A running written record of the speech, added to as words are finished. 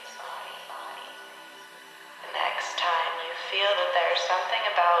there's something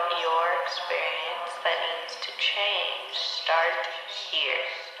about your experience that needs to change. Start here.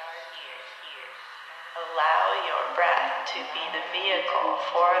 Allow your breath to be the vehicle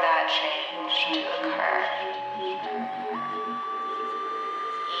for that change to occur.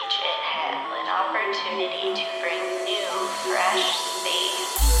 Each inhale, an opportunity to bring new, fresh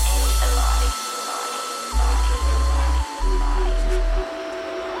space into the body.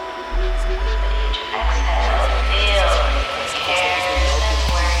 With each exhale, feel cares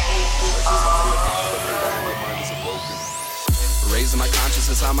and worries all Raising my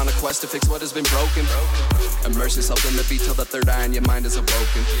consciousness, I'm on a quest to fix what has been broken. Immerse yourself in the beat till the third eye and your mind is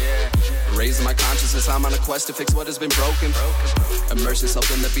awoken. Raising my consciousness, I'm on a quest to fix what has been broken. Immerse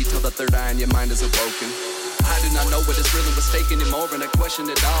yourself in the beat till the third eye and your mind is awoken. I do not know what is real and mistake anymore, and I question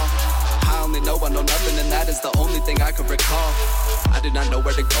it all. I only know I know nothing, and that is the only thing I can recall. I do not know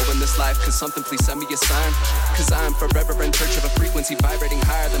where to go in this life, cause something please send me a sign. Cause I am forever in search of a frequency vibrating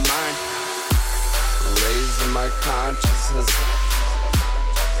higher than mine. Raising my consciousness,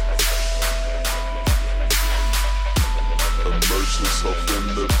 immerse yourself in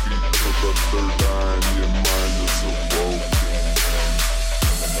the beat till the third eye and your mind is awoken.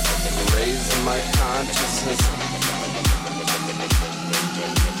 Raising my consciousness,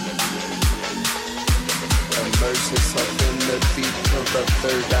 immerse yourself in the beat till the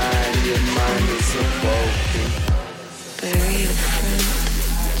third eye and your mind is awoken. Bury your friend,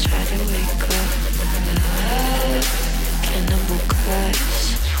 try to wake up. Cannibal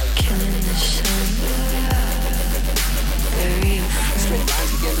cries, killing the sun. Bury your friend. Straight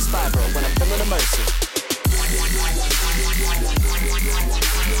lines begin to spiral when I'm feeling immersive.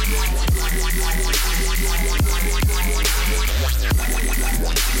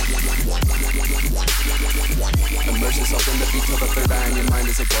 Immerse yourself in the beat till the third eye and your mind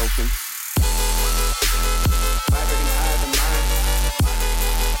is awoken. Vibrating higher than mine.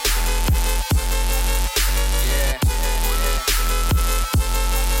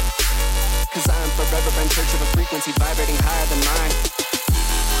 Cause I am forever in search of a frequency vibrating higher than mine.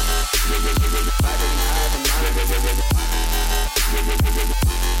 Vibrating higher than mine.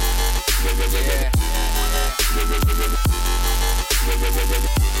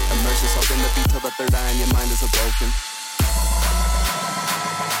 Immerse yourself in the beat till the third eye and your mind is awoken.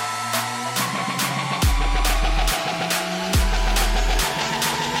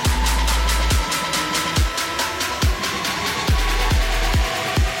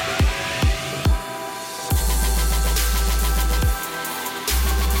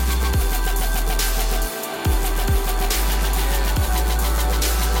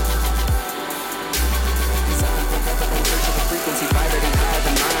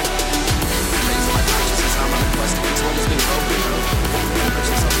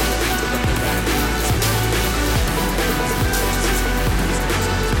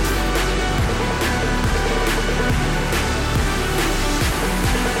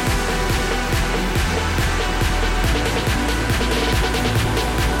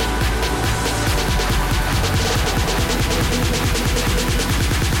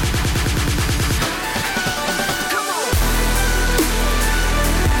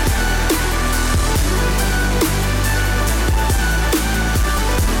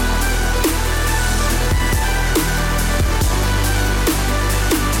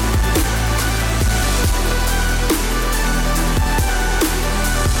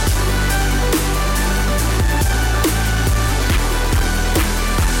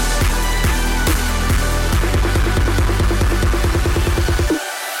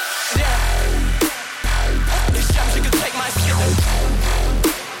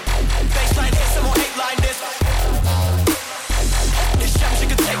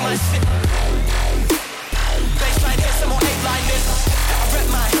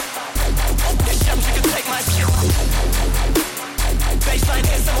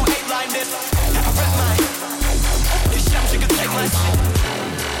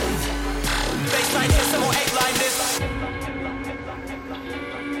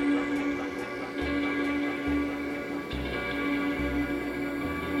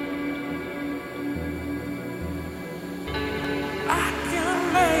 I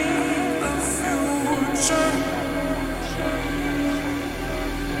can make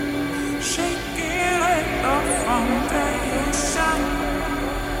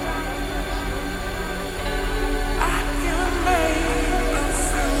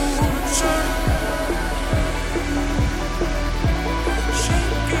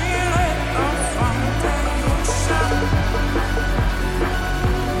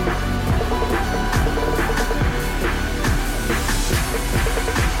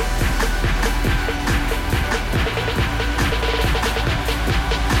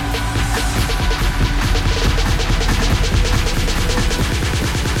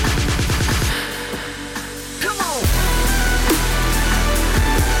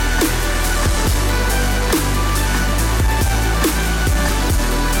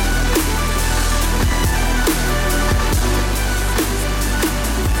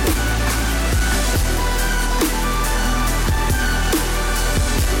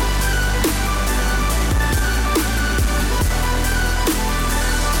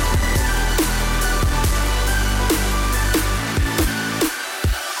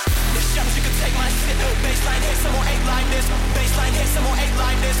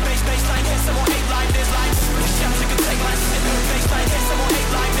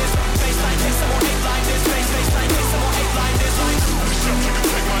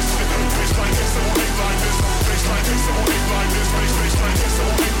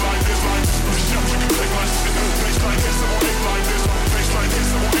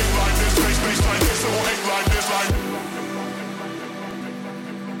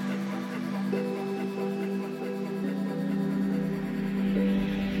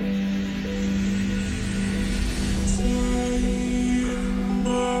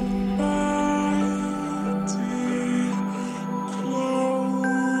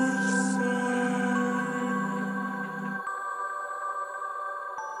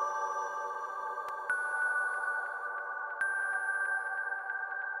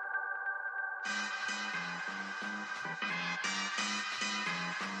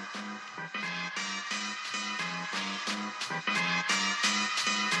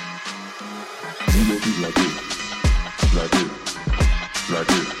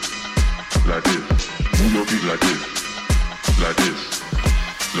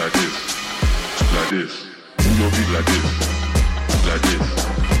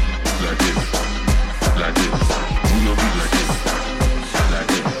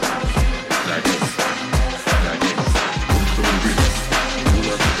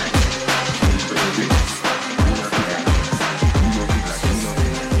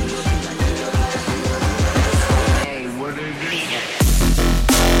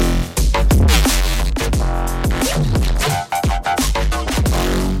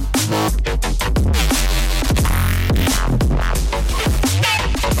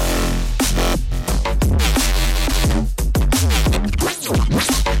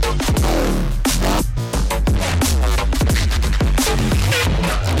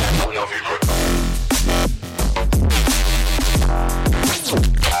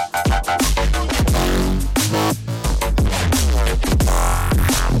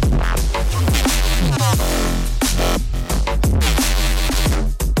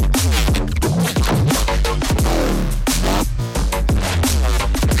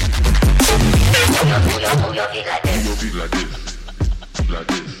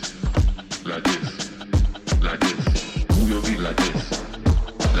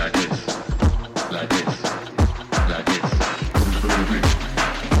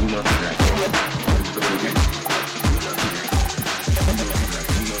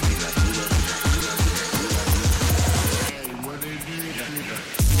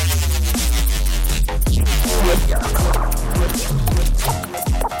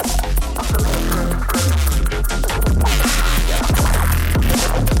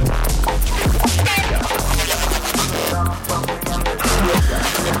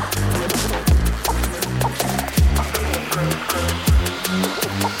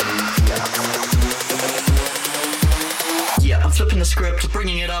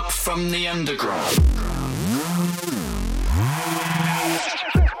From the underground.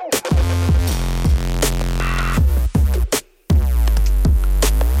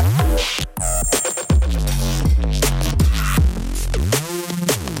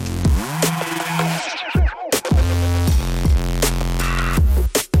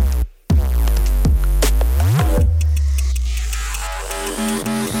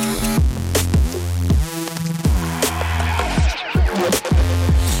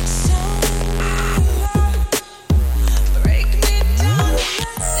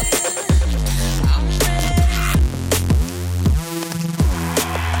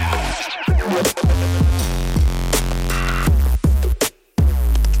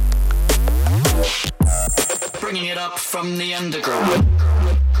 From the underground.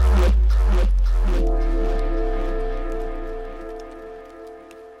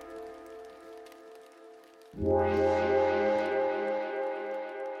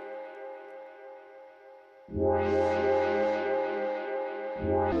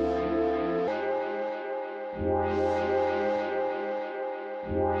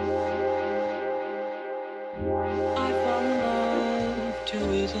 I fall in love too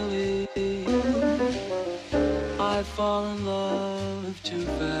easily. I fall in love too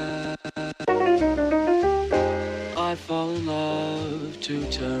fast. I fall in love too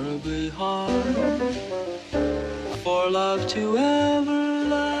terribly hard for love to ever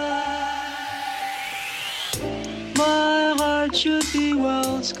last. My heart should be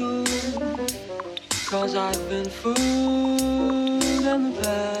well schooled, 'cause I've been fooled in the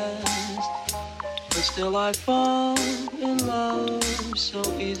past. But still I fall in love so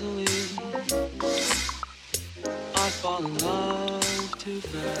easily. I fall in love too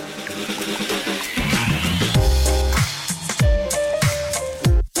fast.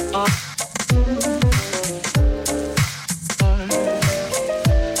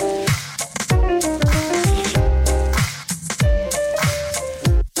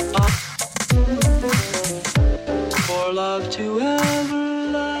 For love to ever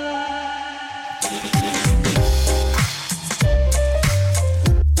last.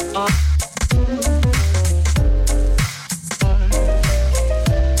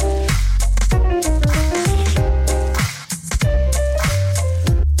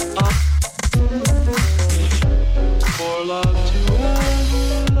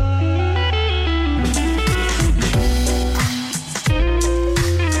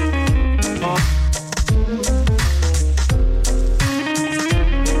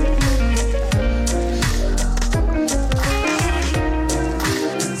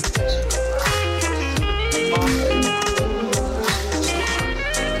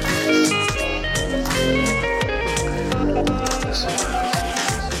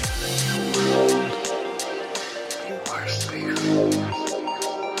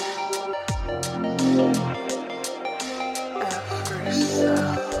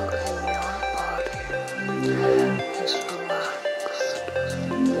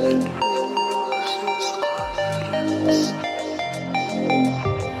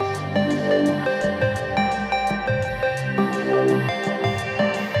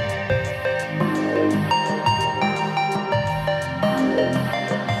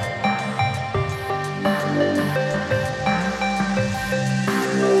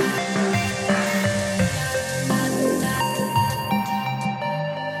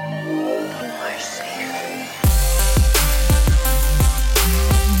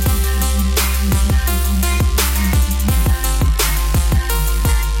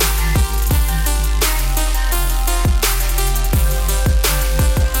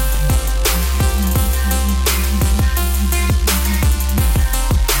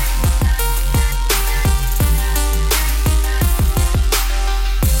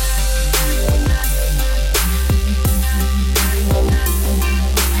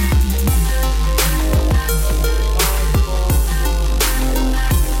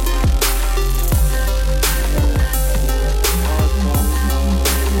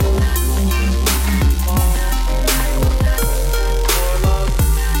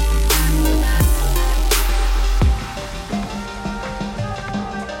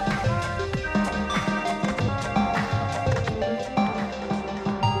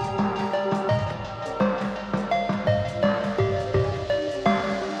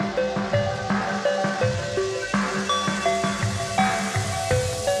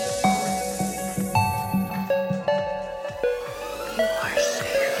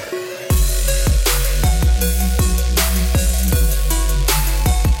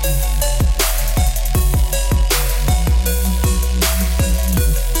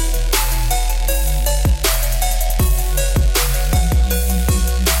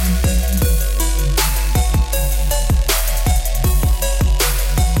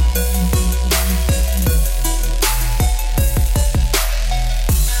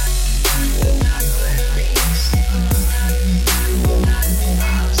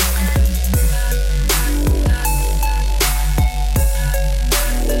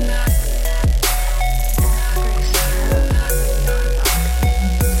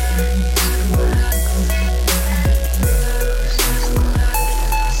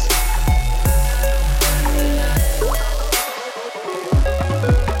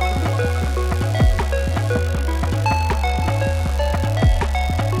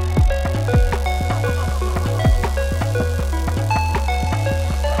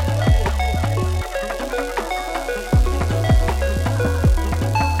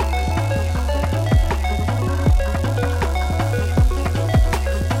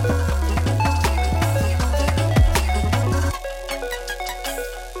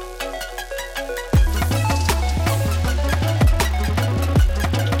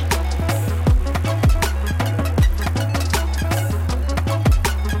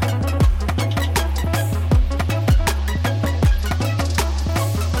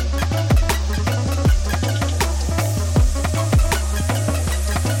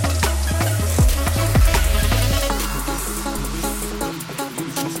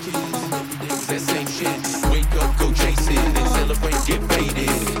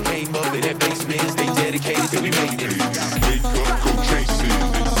 dedicated till we made it. Wake up, go chase it,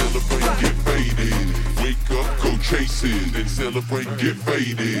 and celebrate, get faded. Wake up, go chase it, and celebrate, get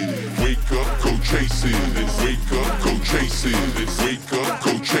faded. Wake up, go chase it, and wake up, go chase it, and wake up,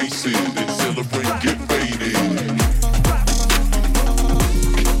 go chase it, and celebrate, get faded.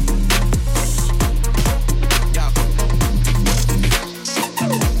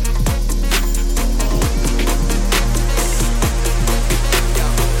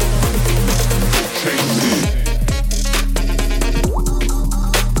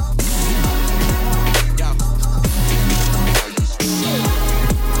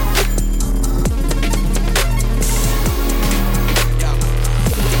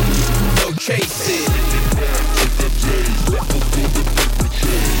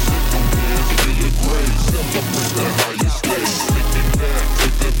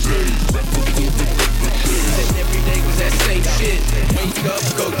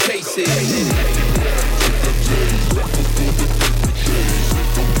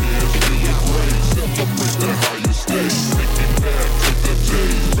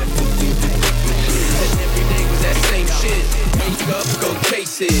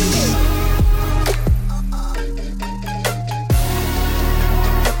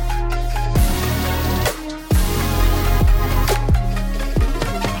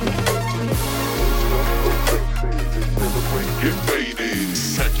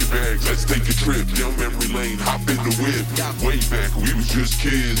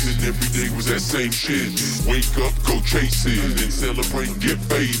 Same shit. Wake up, go chase it, and celebrate, get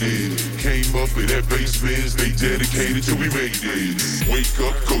faded. Came up in that basement, they dedicated till we made it. Wake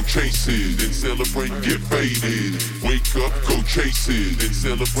up, go chase it, and celebrate, get faded. Wake up, go chase it, and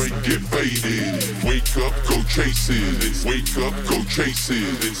celebrate, get faded. Wake up, go chase it, and wake up, go chase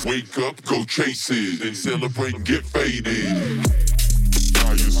it, and wake up, go chase it, and celebrate, get faded.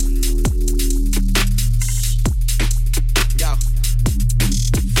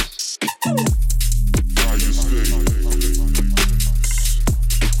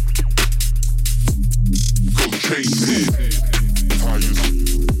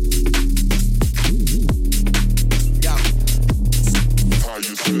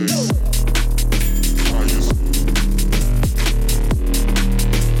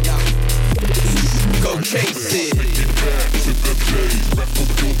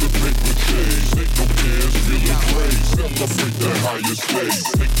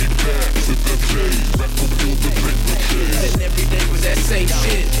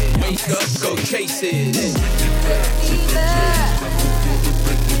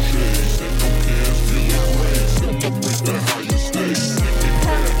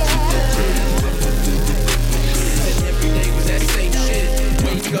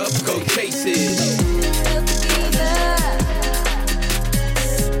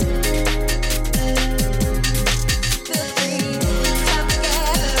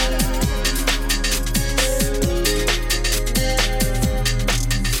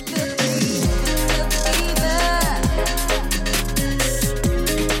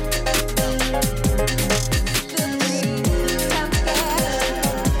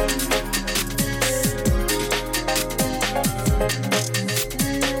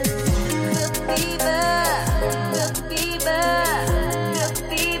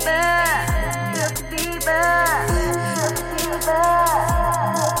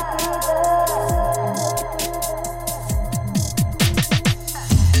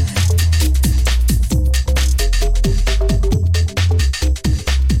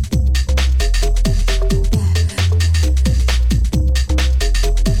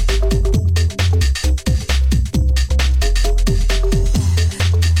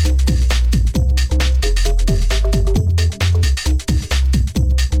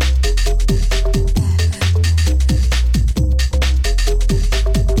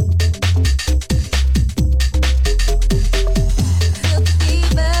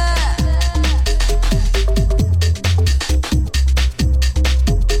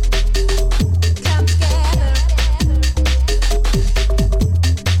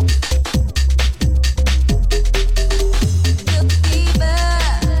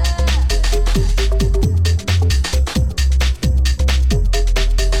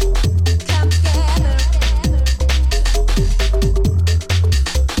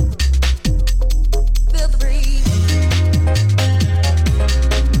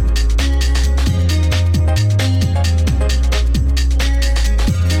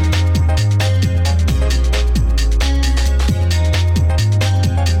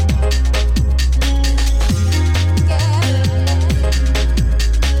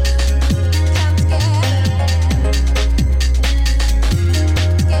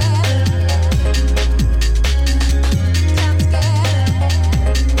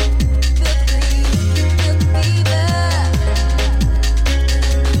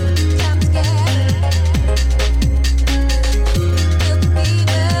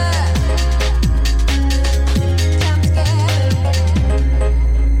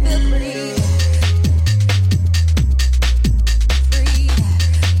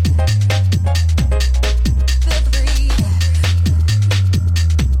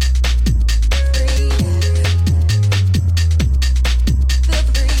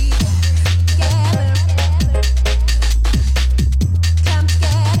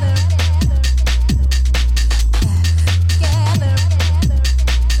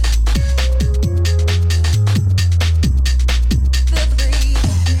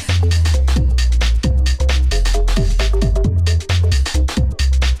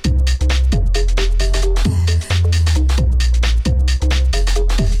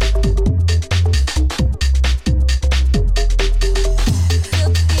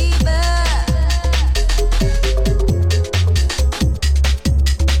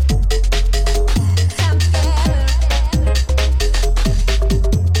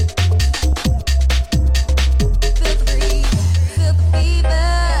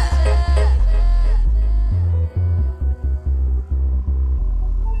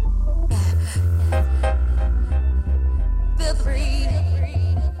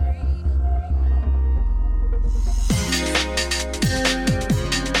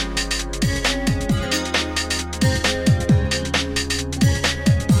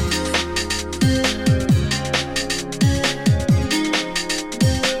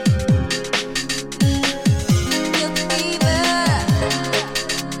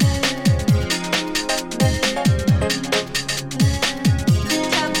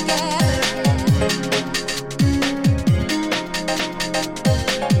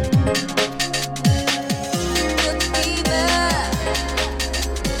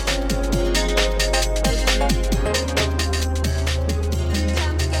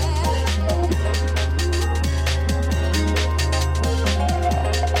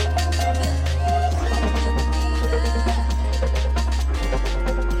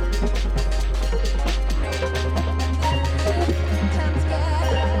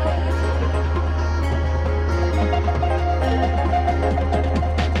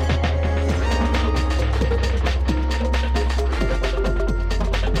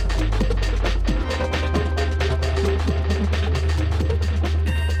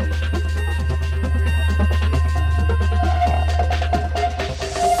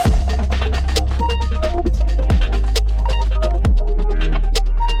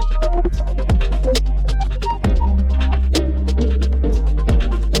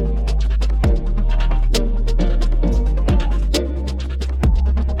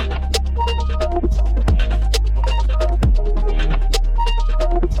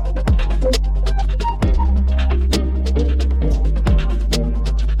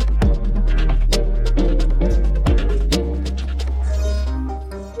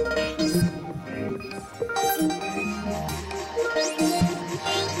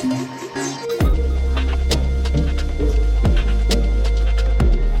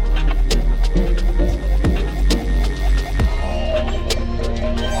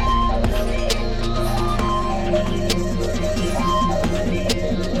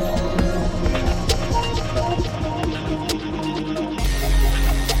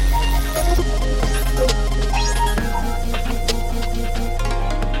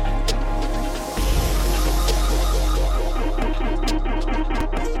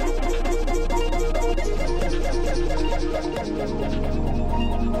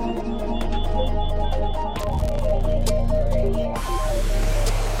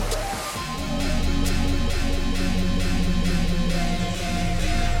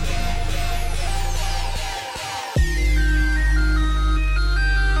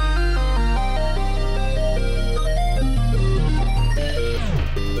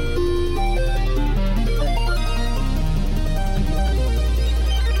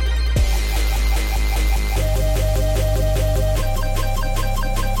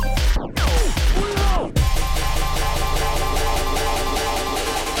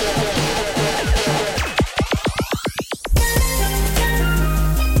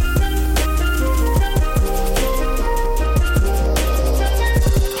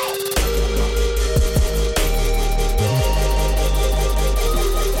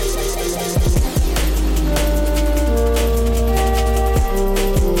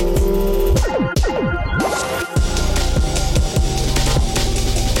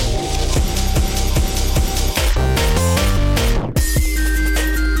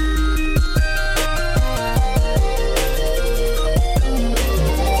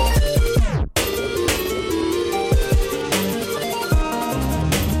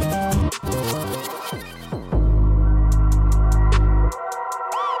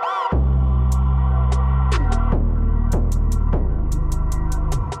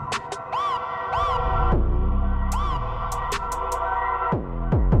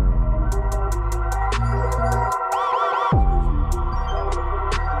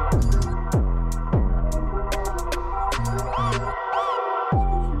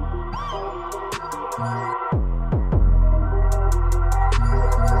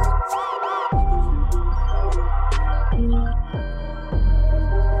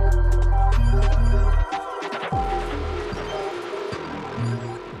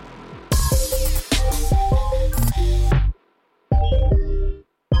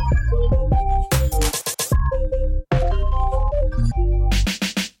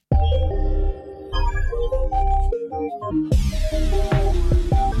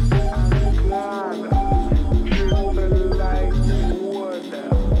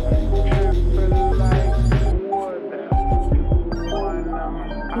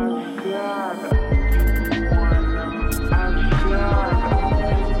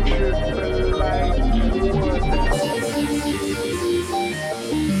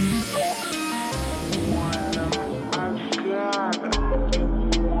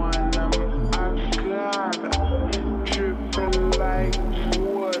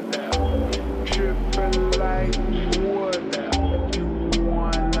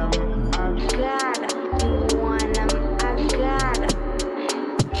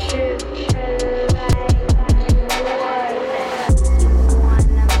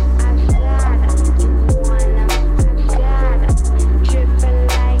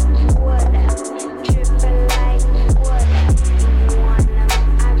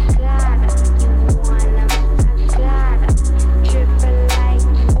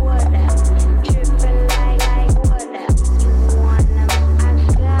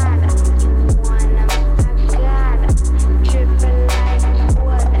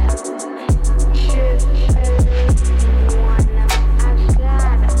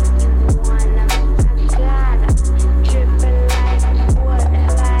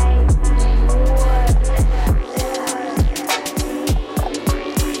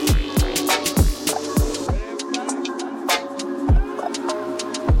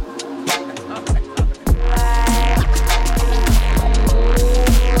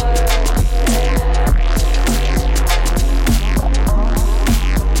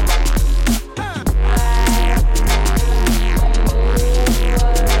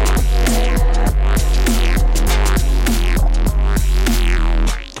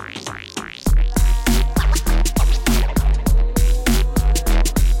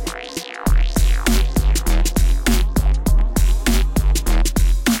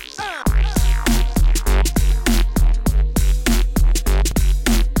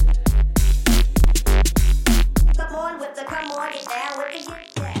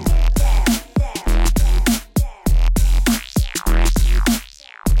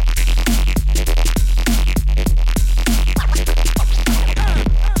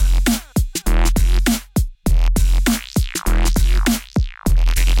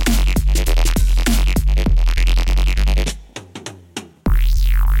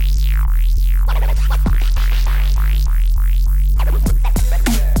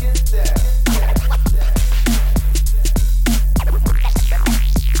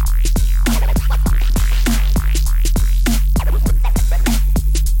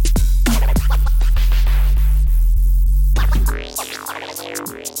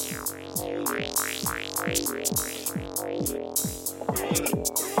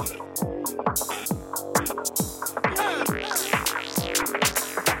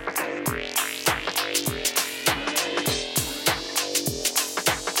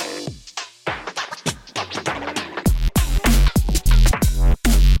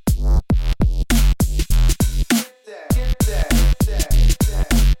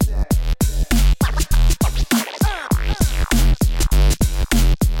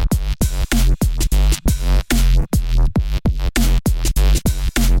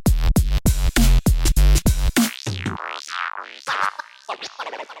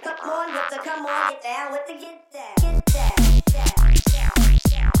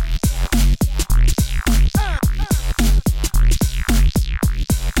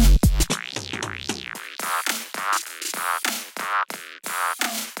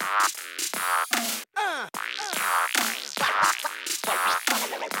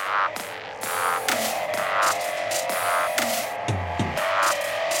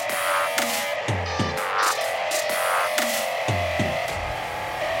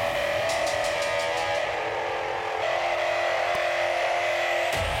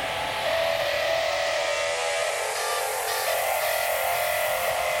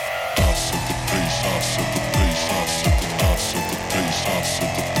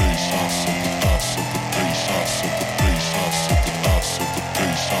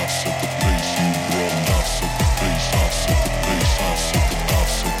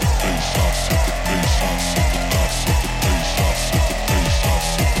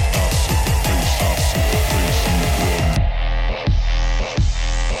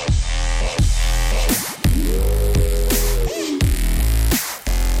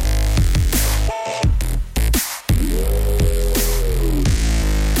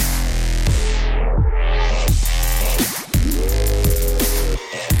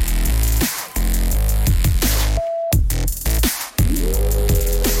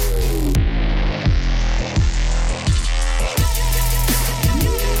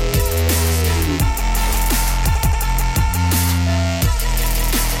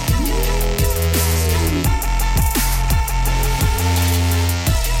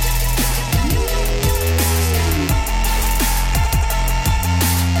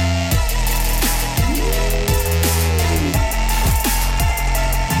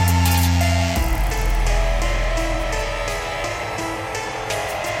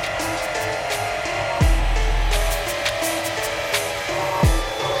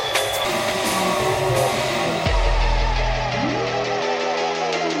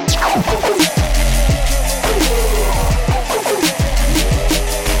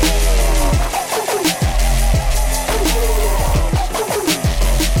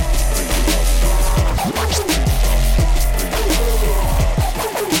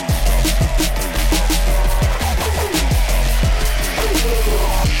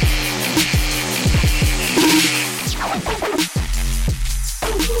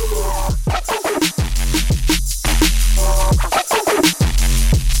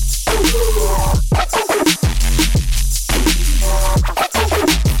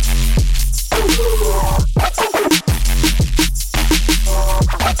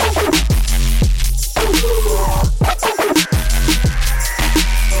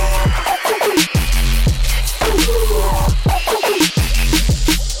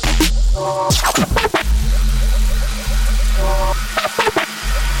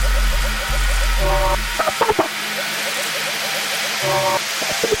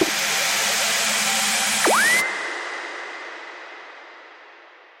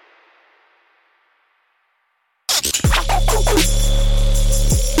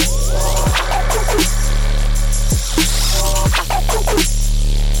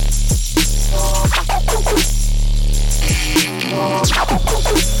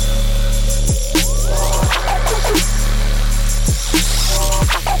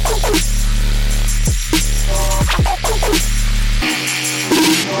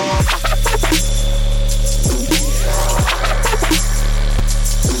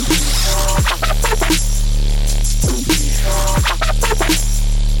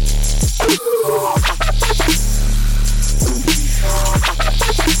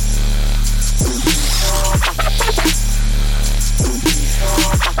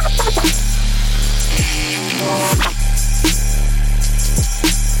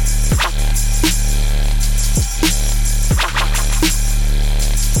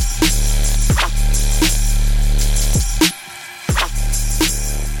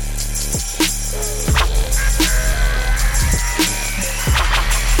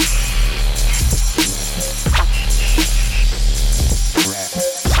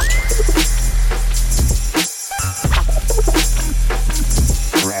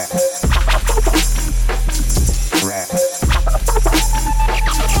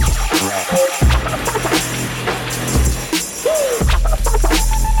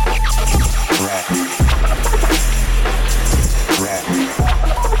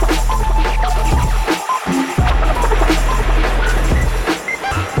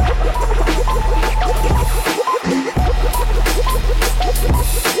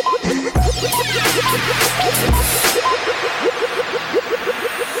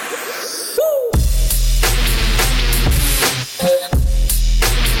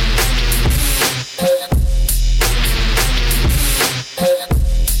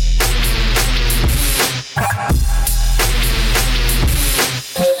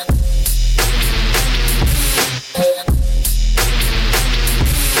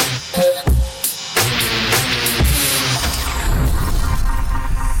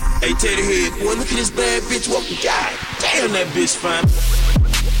 Bitch fine.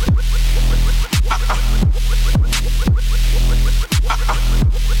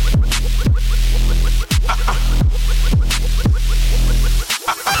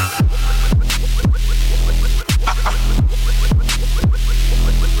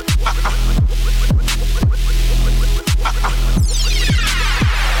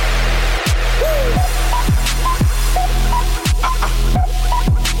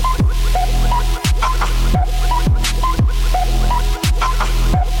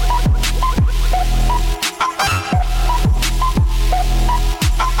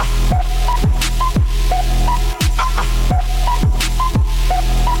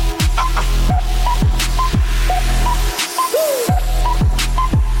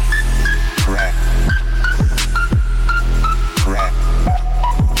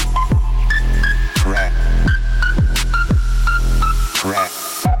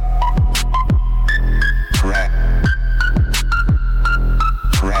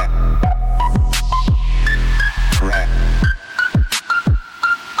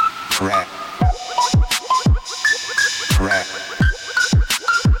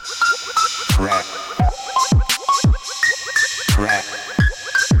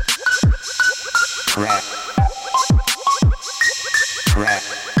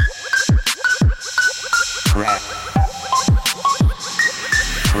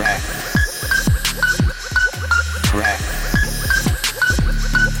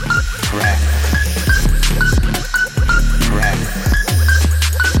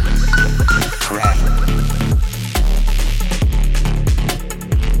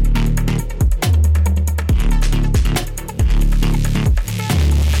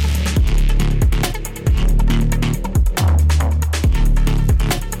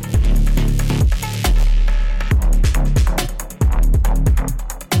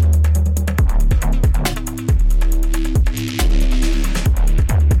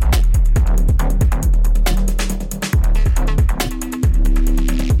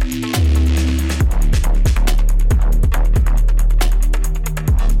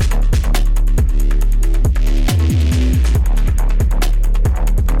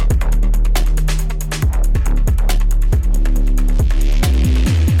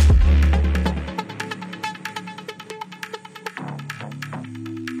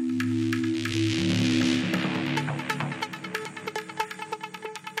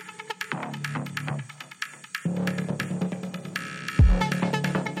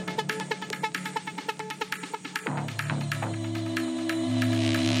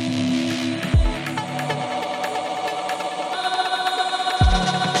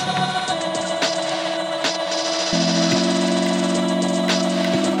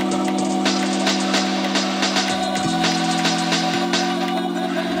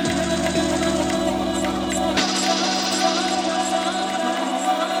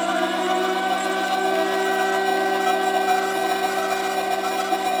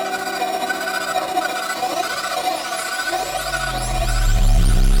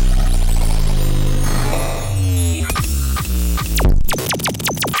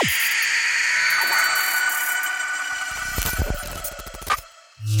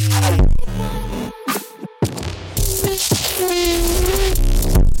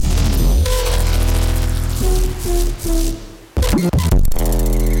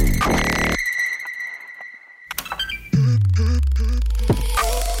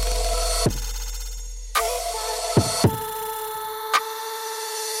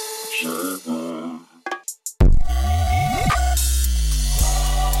 Guessing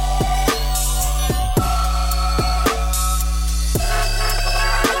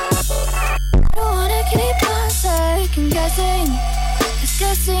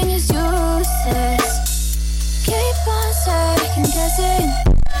is useless. Keep on second guessing.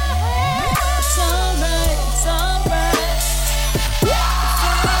 It's alright, it's alright.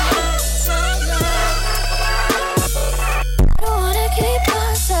 It's alright. I don't wanna keep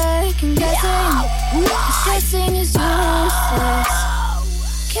on second guessing. 'Cause guessing is useless.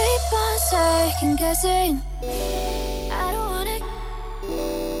 Keep on second guessing. I don't wanna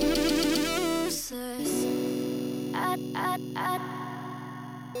useless. I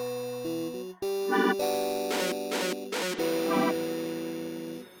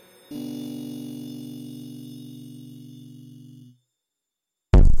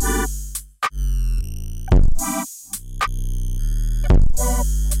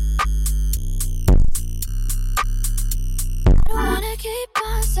wanna keep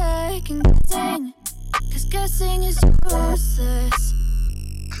on second guessing, 'cause guessing is useless.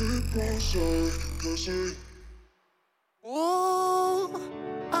 Keep on second guessing. Oh,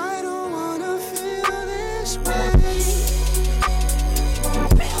 I don't wanna feel this way.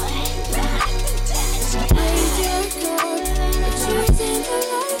 Choosing the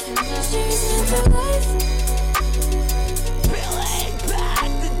life, choosing the life. Peeling back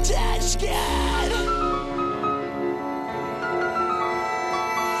the dead skin.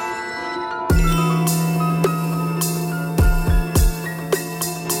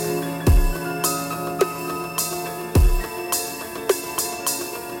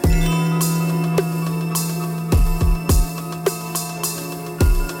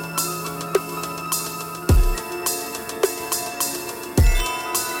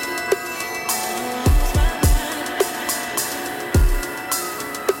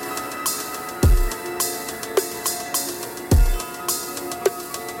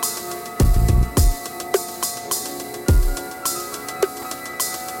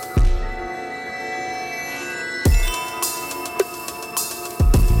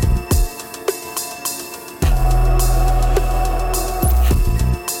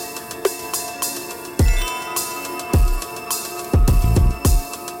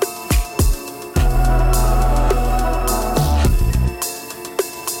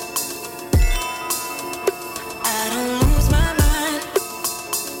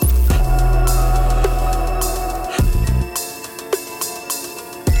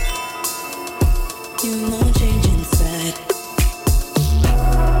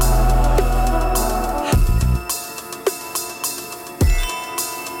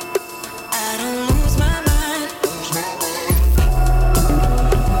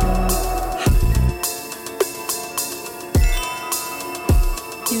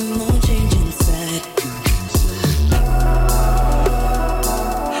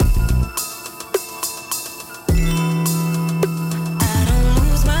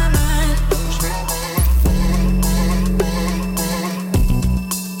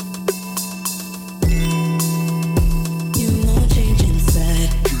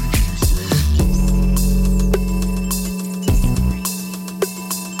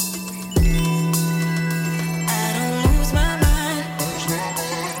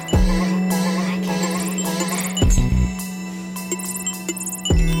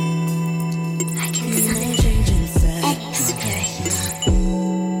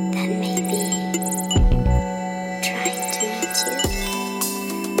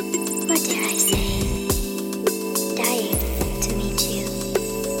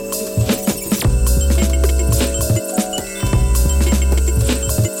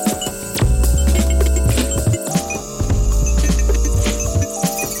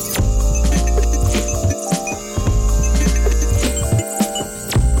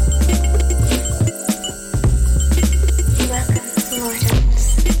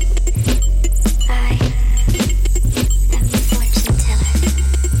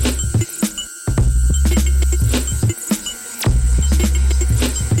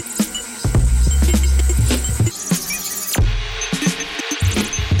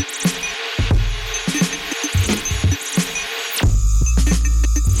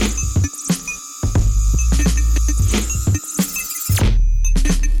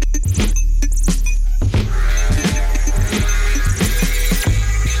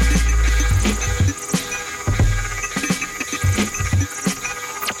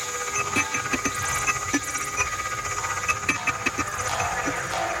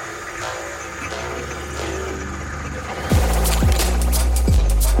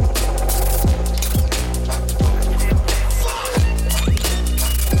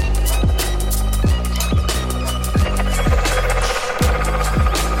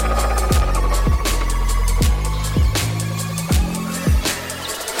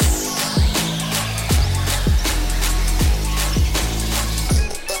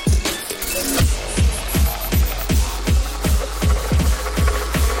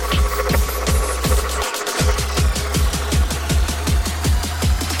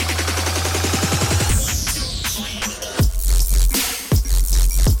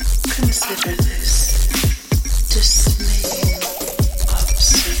 consider this dismaying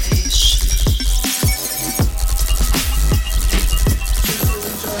observation.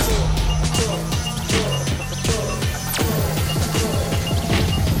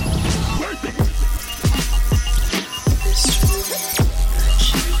 This room that you have entered lacks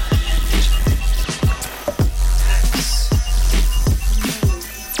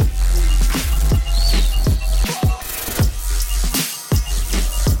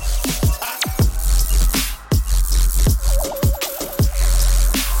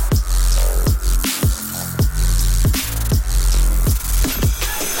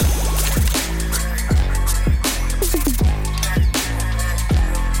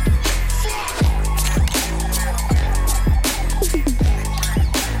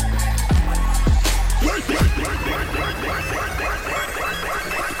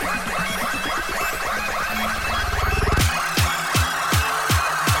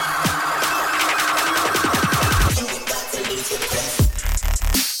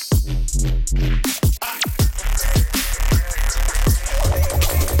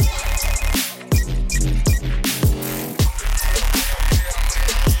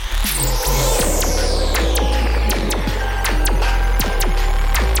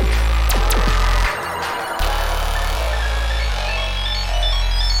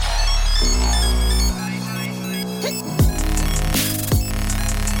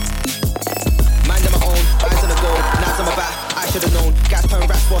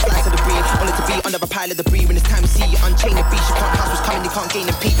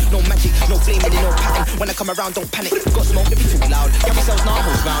no rooms. Around, don't panic, got smoke, don't be too loud. Got myself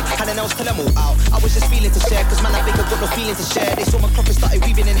narmals round, had an else tell them all out. I was just feeling to share, cause man I think I got no feeling to share. They saw my clock and started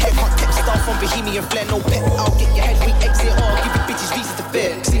weaving in hair, can't take stuff from Bohemian flair, no bet. I'll get your head, we exit, or I'll give you bitches reasons to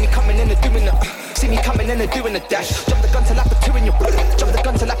fear. See me coming in and doing the, see me coming in and doing the dash. Jump the gun till I put two in your back, jump the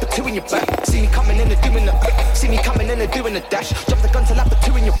gun till I put two in your back. See me coming in and doing the, see me coming in and doing the dash. Jump the gun till I put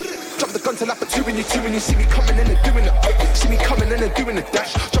two in your, jump the gun till I put two in you, see me coming in and doing the, see me coming in and doing the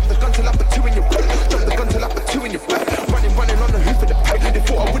dash. Jump the gun till I put two in your back, jump the gun till I put two in your back. Running on the hoof of the pack. They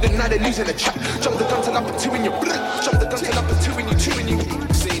thought I wouldn't, now they're losing the track. Jump the gun till I put two in your back, jump the gun till I put two in you,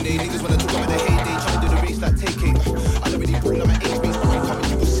 Saying they niggas wanna talk about the heyday, trying to do the race like take it. I already pulled on my age base, when you come and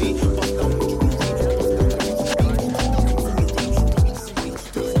you will see. Bust down.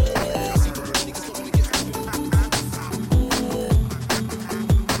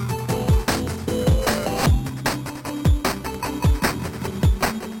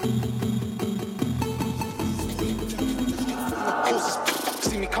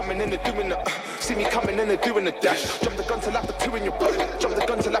 Doing the dash, jump the gun till I put two in your back, jump the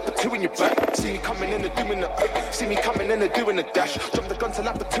gun till I put two in your back. See me coming in and doing the, see me coming in and doing the dash, jump the gun till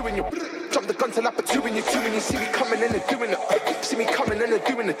I put two in your, jump the gun till I put two in you, see me coming in and doing the, see me coming in and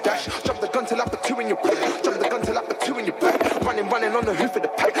doing the dash, jump the gun till I put two in your, jump the gun till I put two in your back. Running on the hoof of the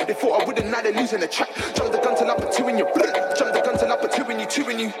pack. They thought I wouldn't, now they're losing the track. Jump the gun till I put two in your, jump the gun till I put two in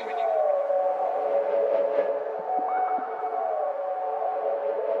you.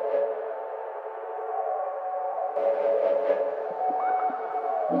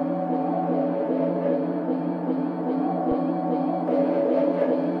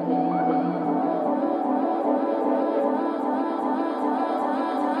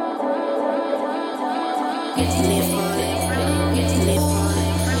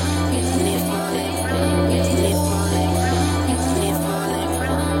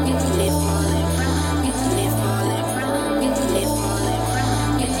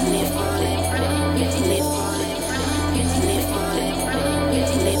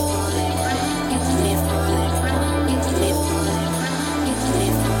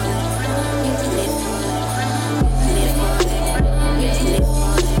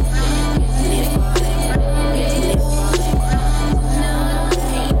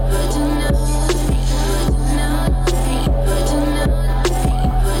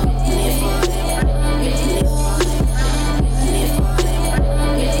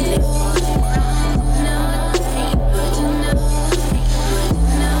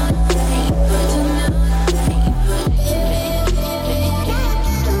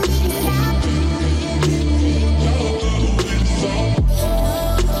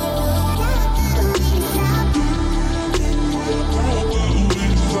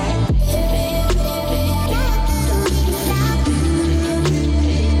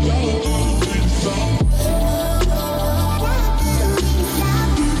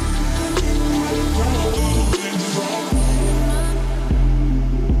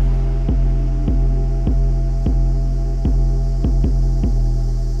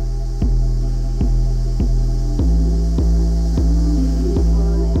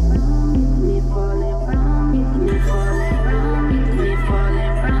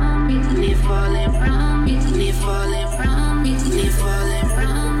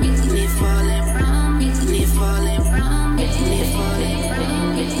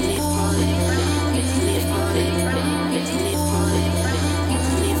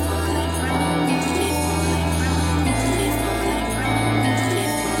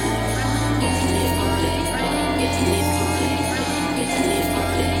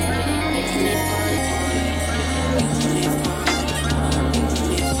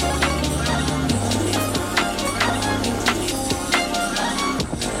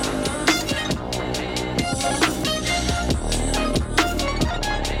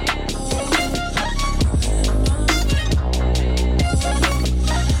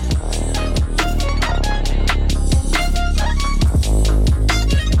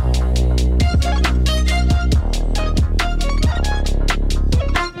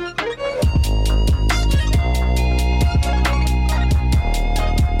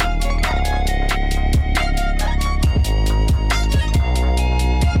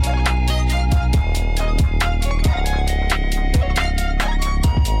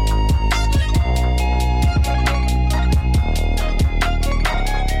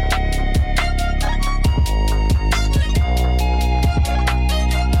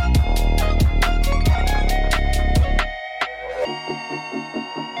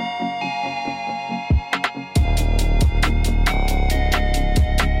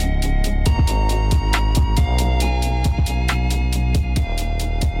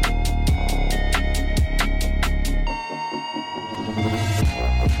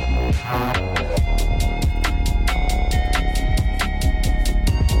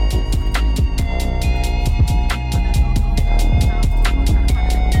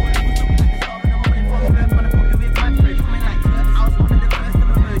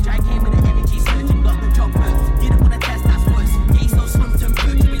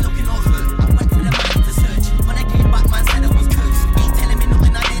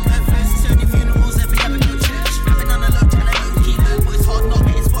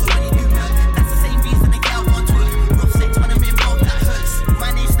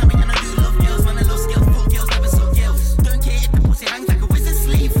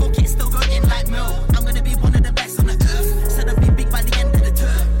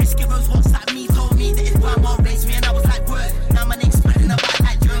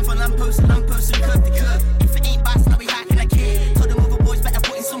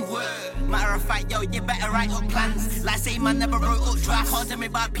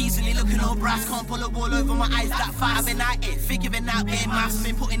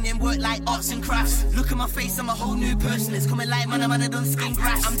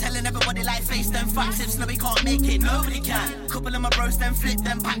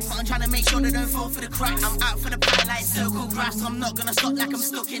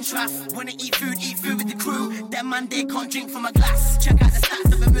 Wanna eat food with the crew. Them man, they can't drink from a glass. Check out the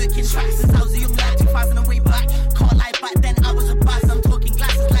stats of the Merkin tracks. Since I was a young lad, 2000 and way back. Can't lie, back then I was a buzz. I'm talking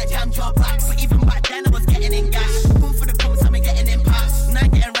glasses like jam jar packs. But even back then I was getting in gas. Boom for the pumps, I'm getting in packs. Now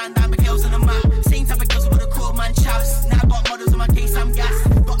getting round down with girls on the map. Same type of girls with a cool man chaps. Now I got models on my case, I'm gas.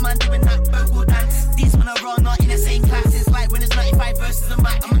 Got man doing that vocal dance. These when I run, not in the same class. It's like when it's 95 versus a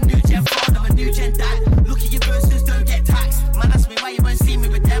Mac. I'm a new gen father, I'm a new gen dad. Look at your verses, don't get taxed. Man, ask me why you won't see me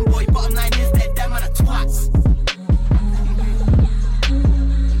with them, boy. Bottom line is that them man are twats.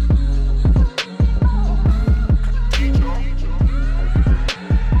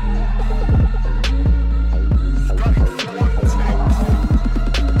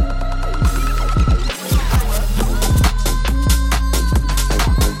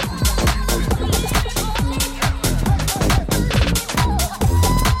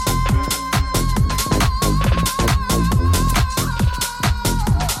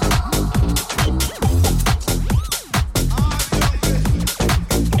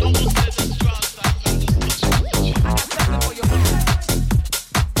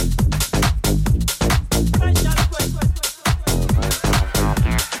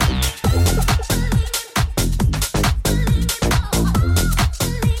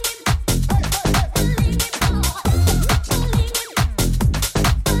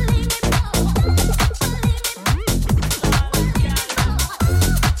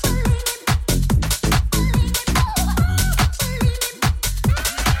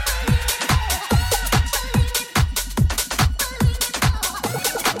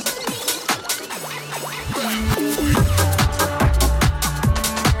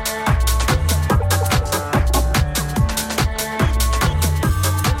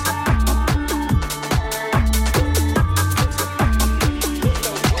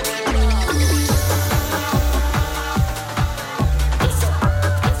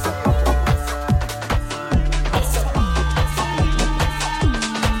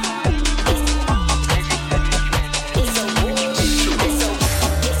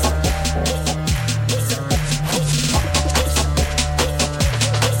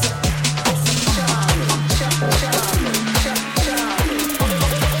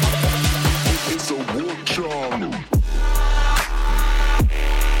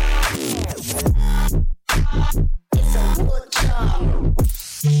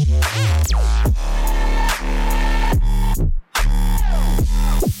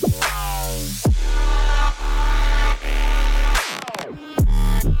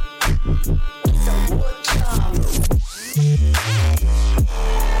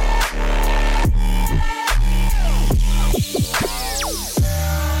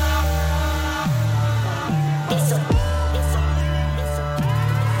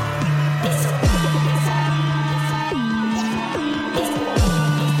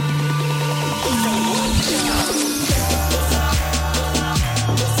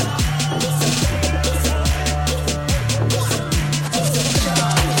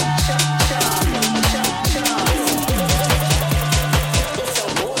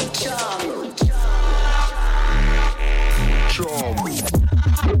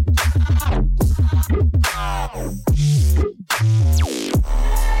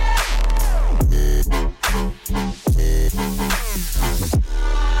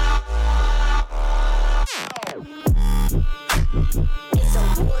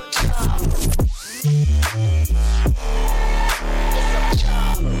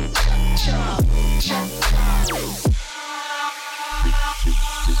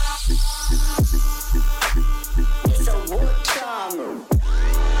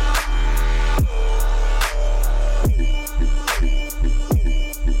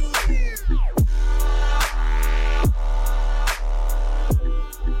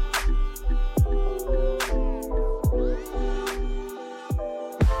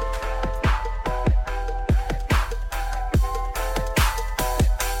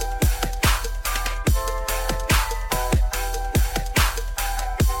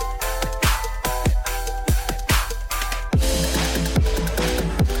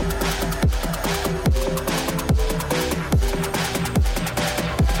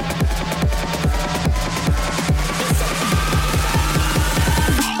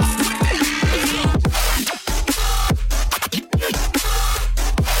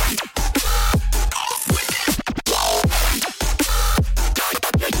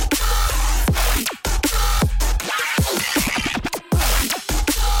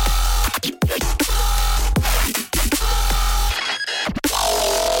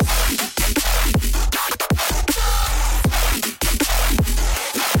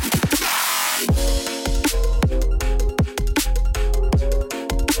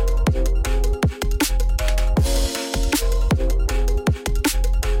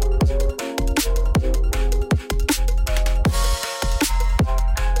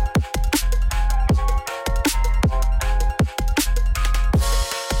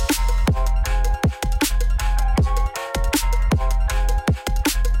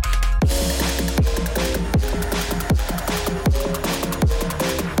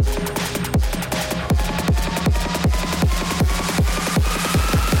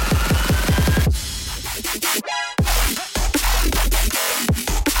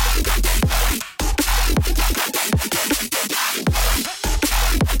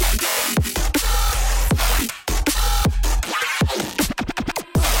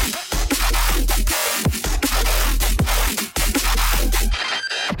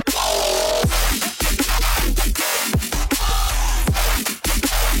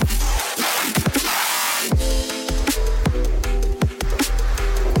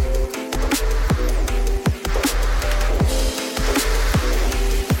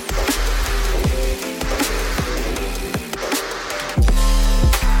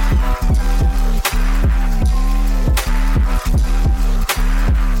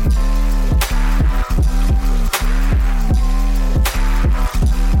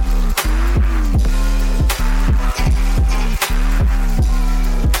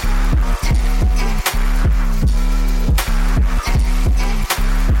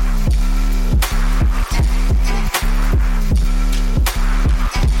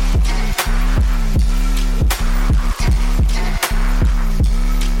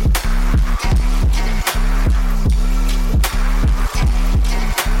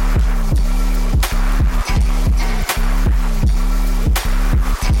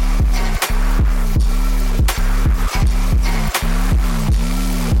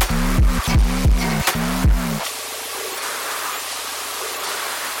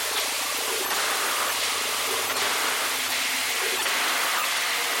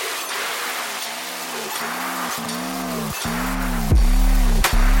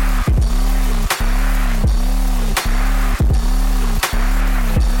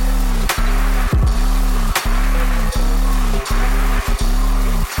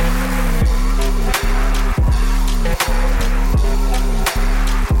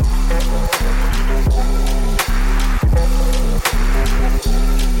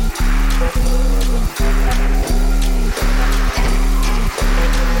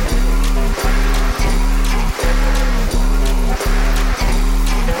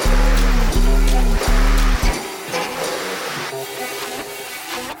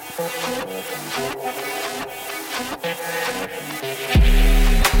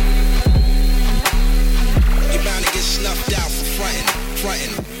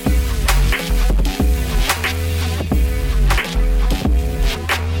 frontin'.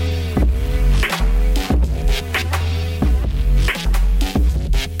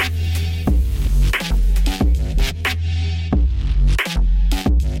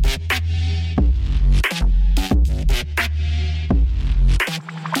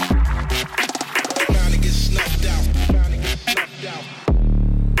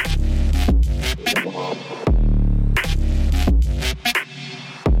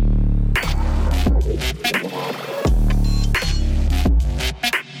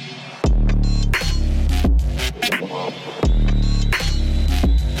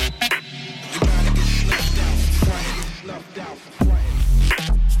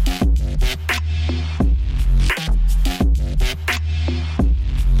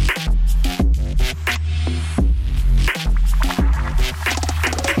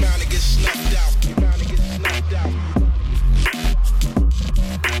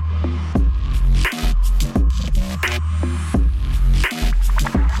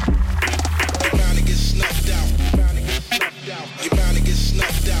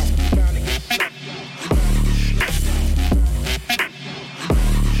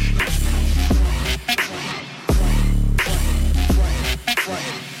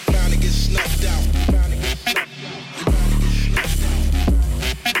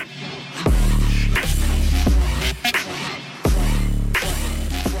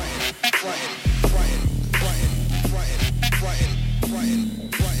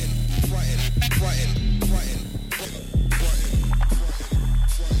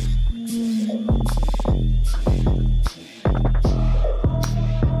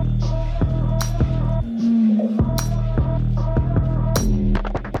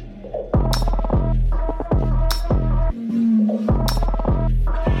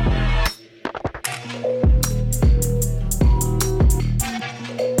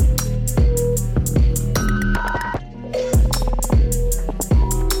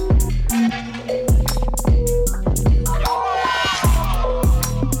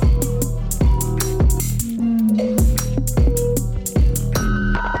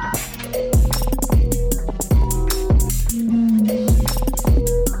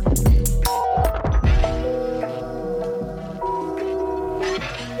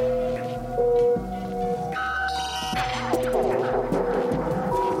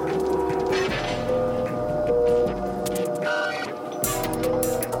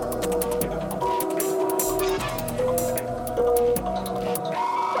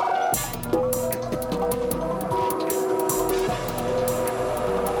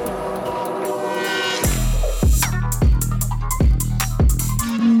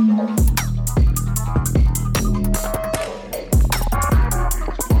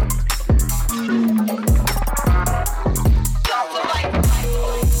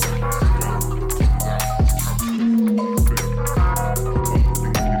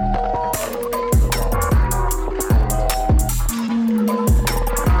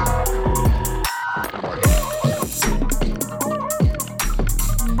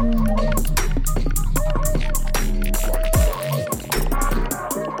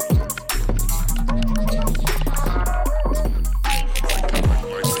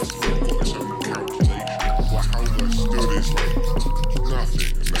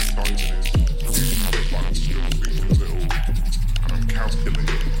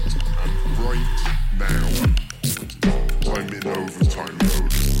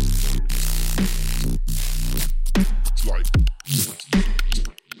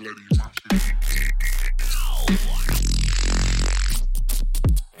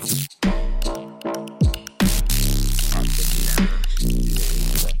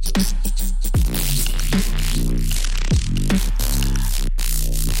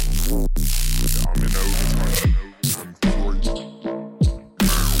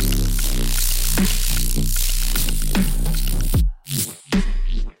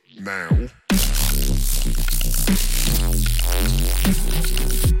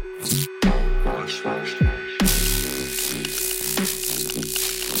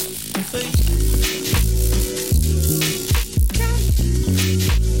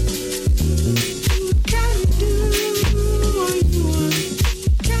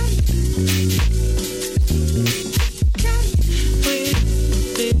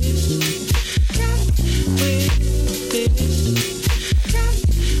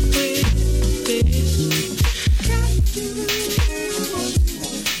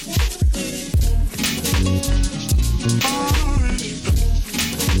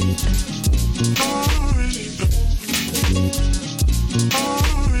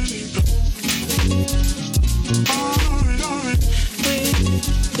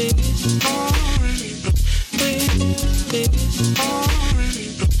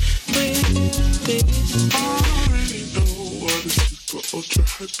 Ultra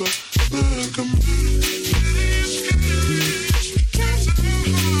hyper, mega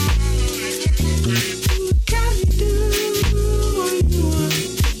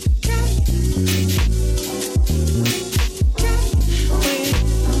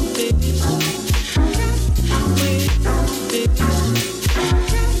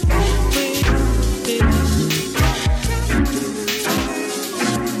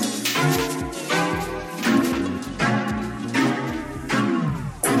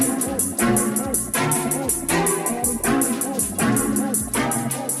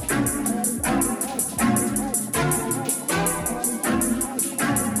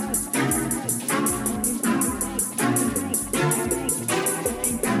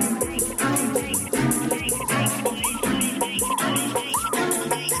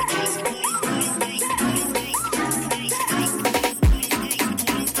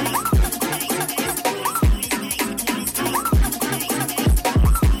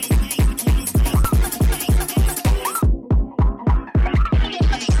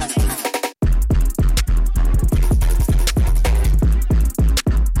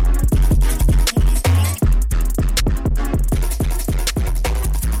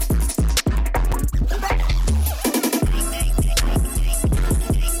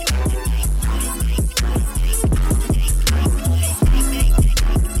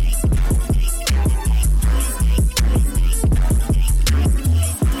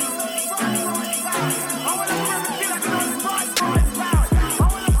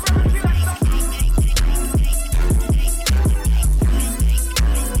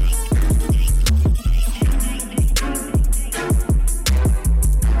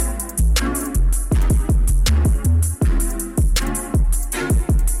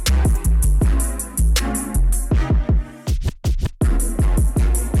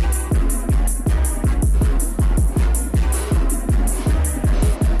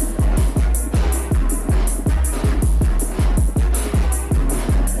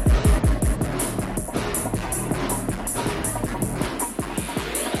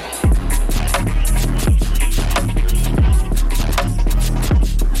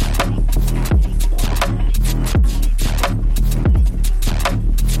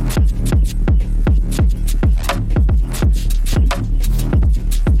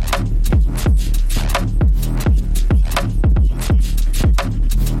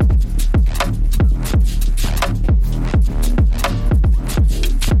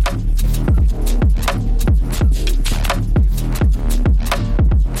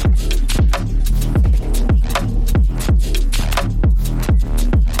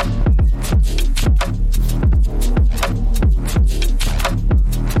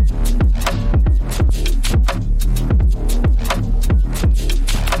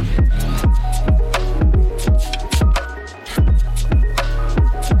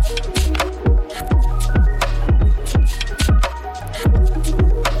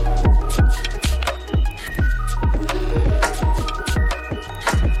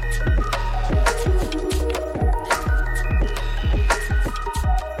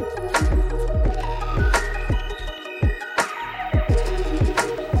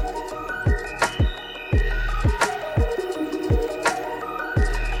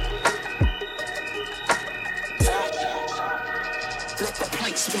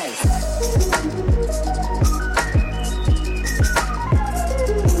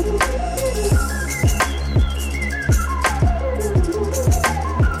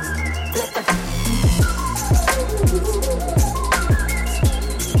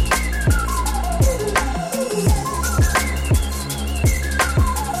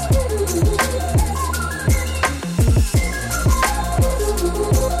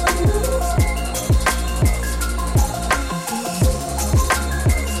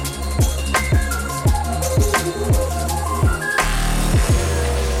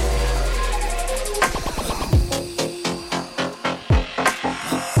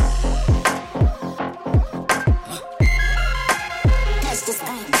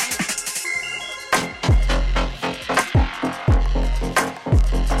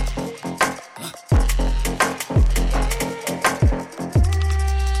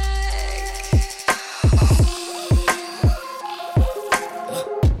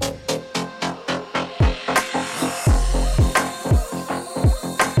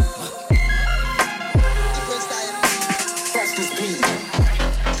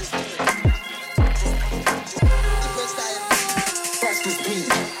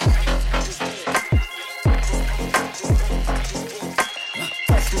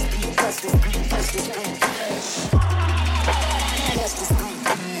Nobody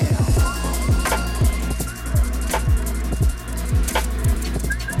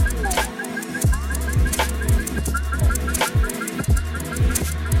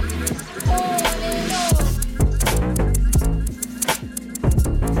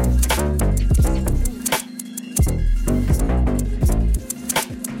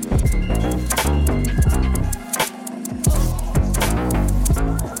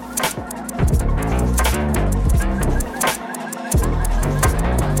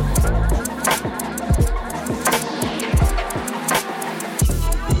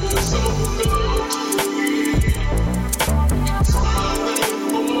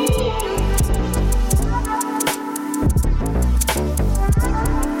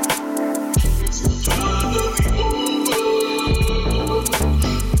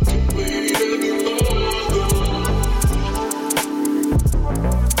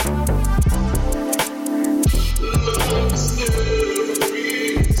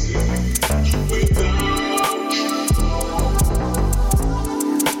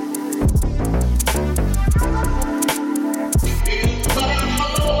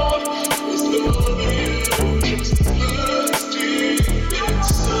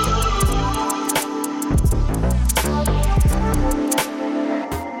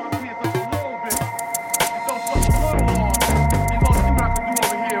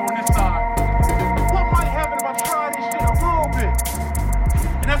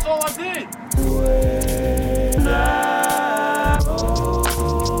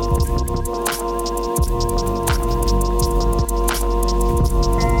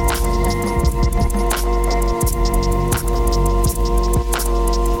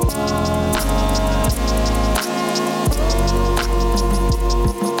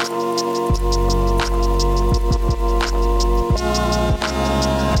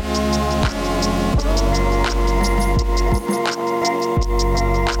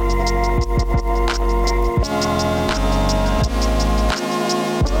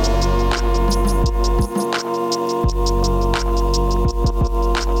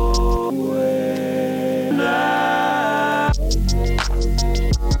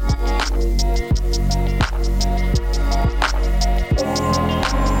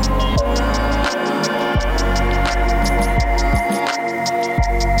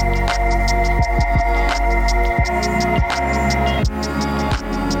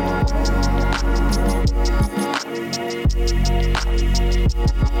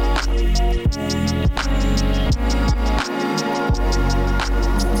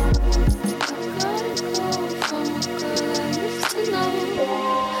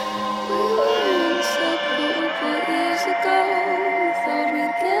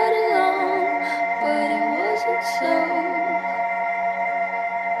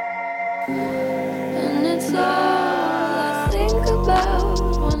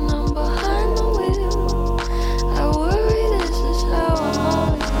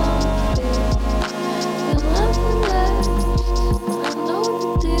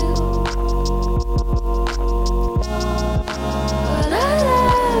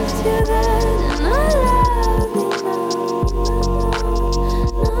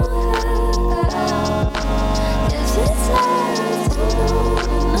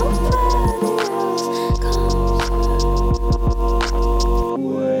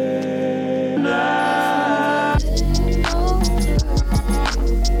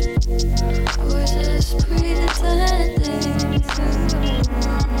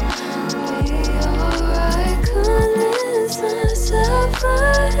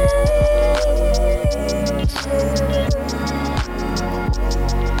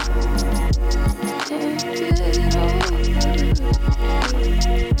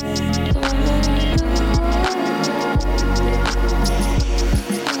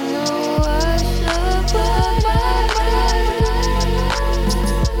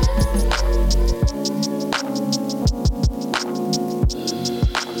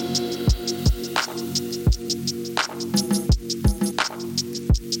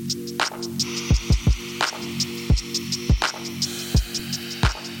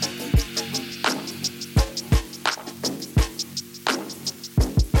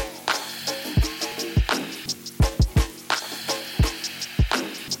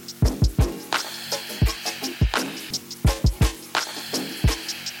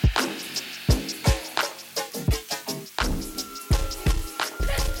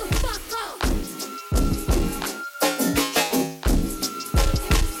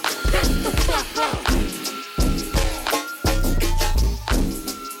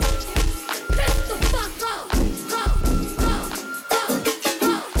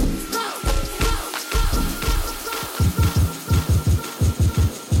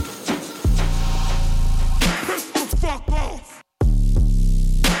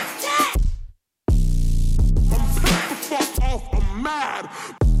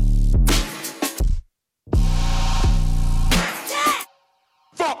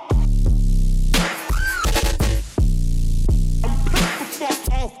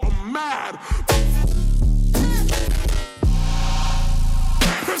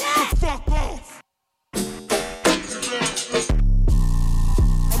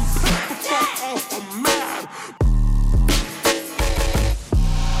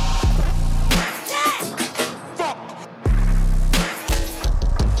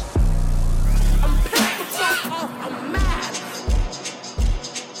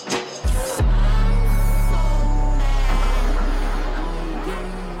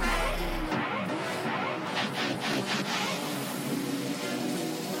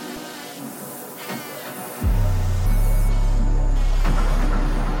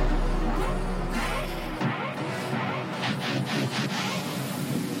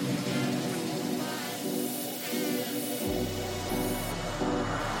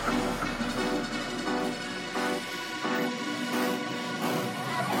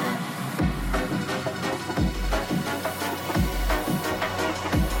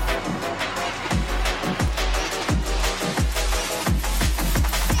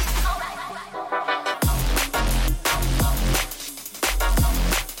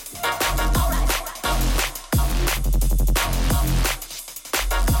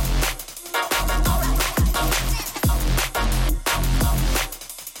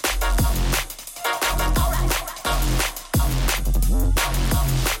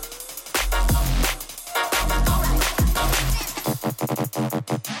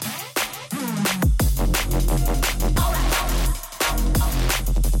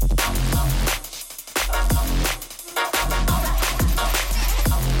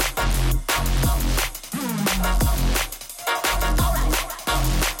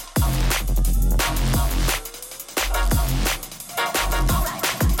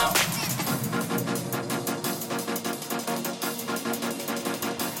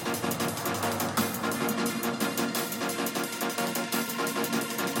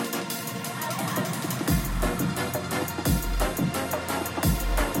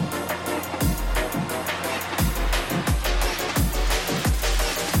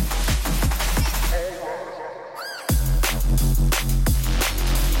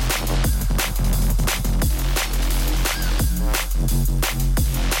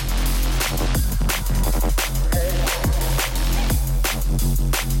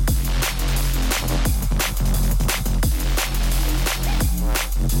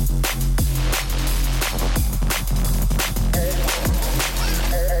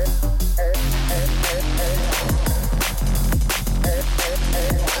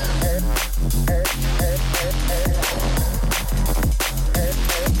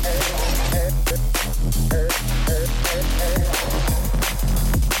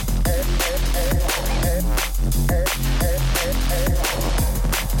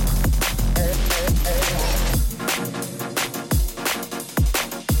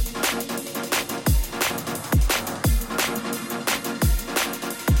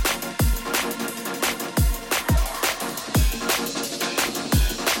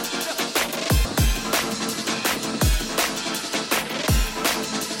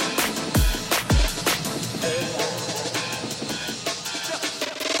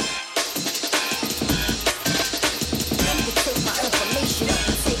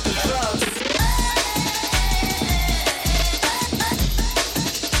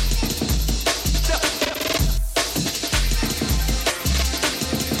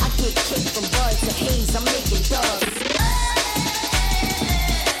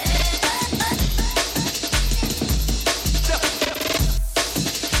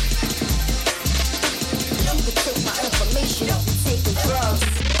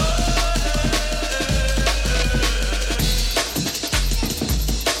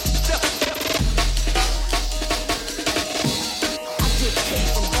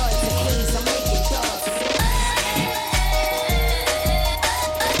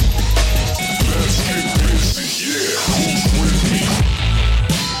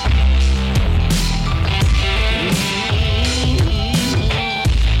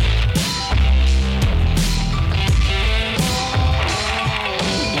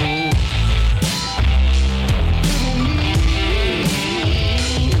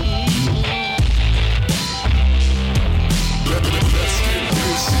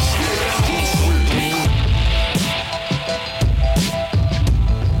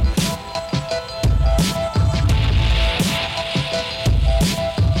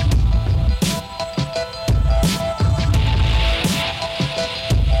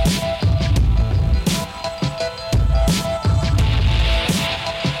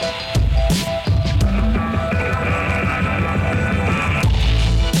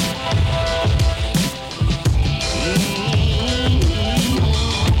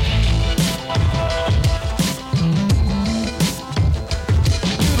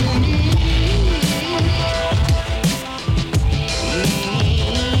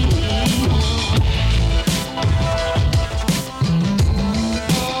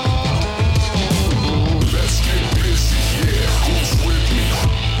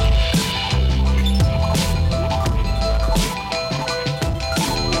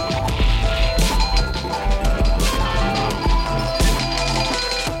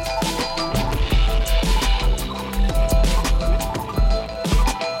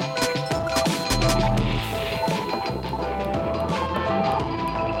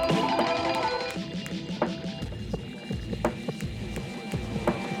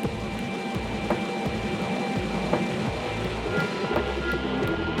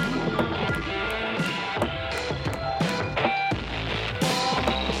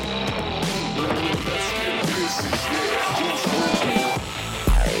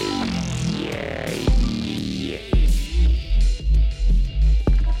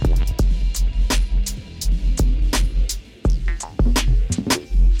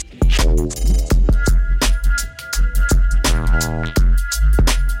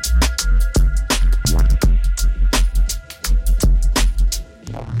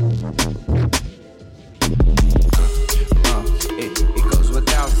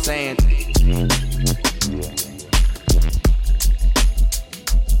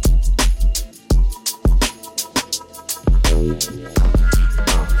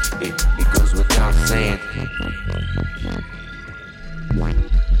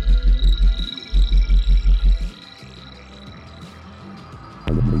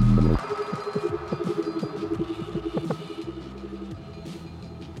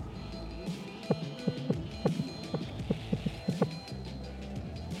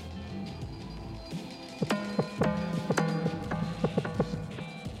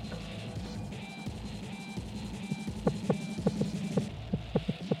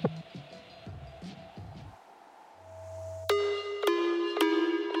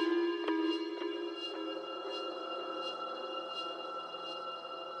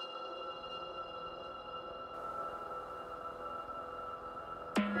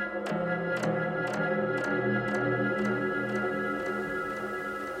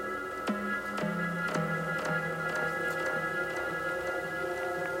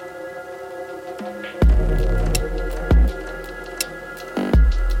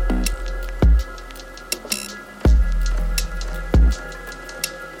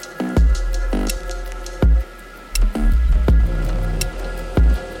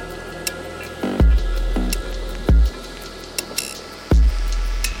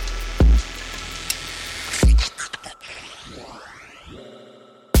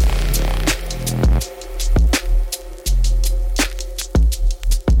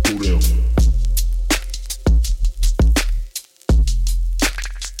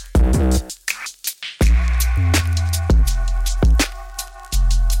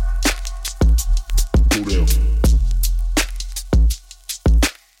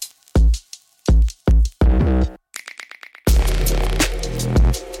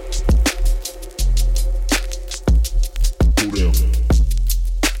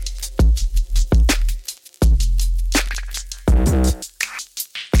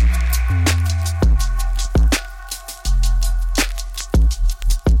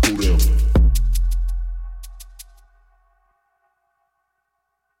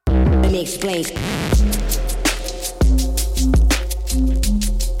me explain.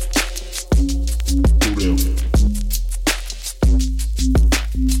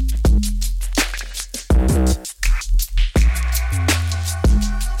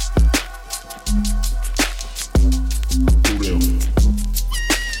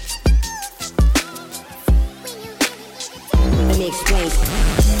 Let me explain.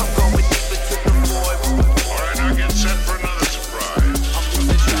 I'm going deep into the void. Alright, now get set for another surprise. I'm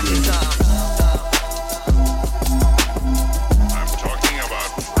losing track of time. I'm talking about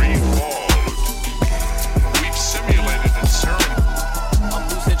free fall. We've simulated it, sir. I'm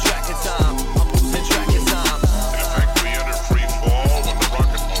losing track of time. I'm losing track of time. In fact, we entered free fall when the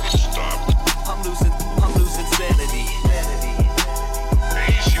rocket motor stopped. I'm losing sanity.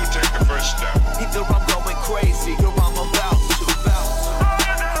 Ace, you take the first step. Either I'm going crazy or I'm about to.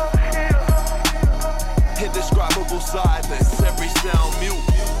 Indescribable silence, every sound mute.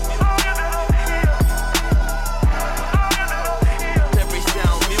 Every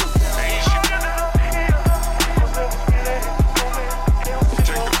sound mute. Ace, you take the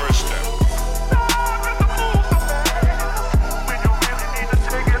first step. I'm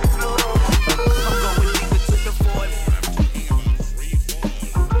going deep into the void.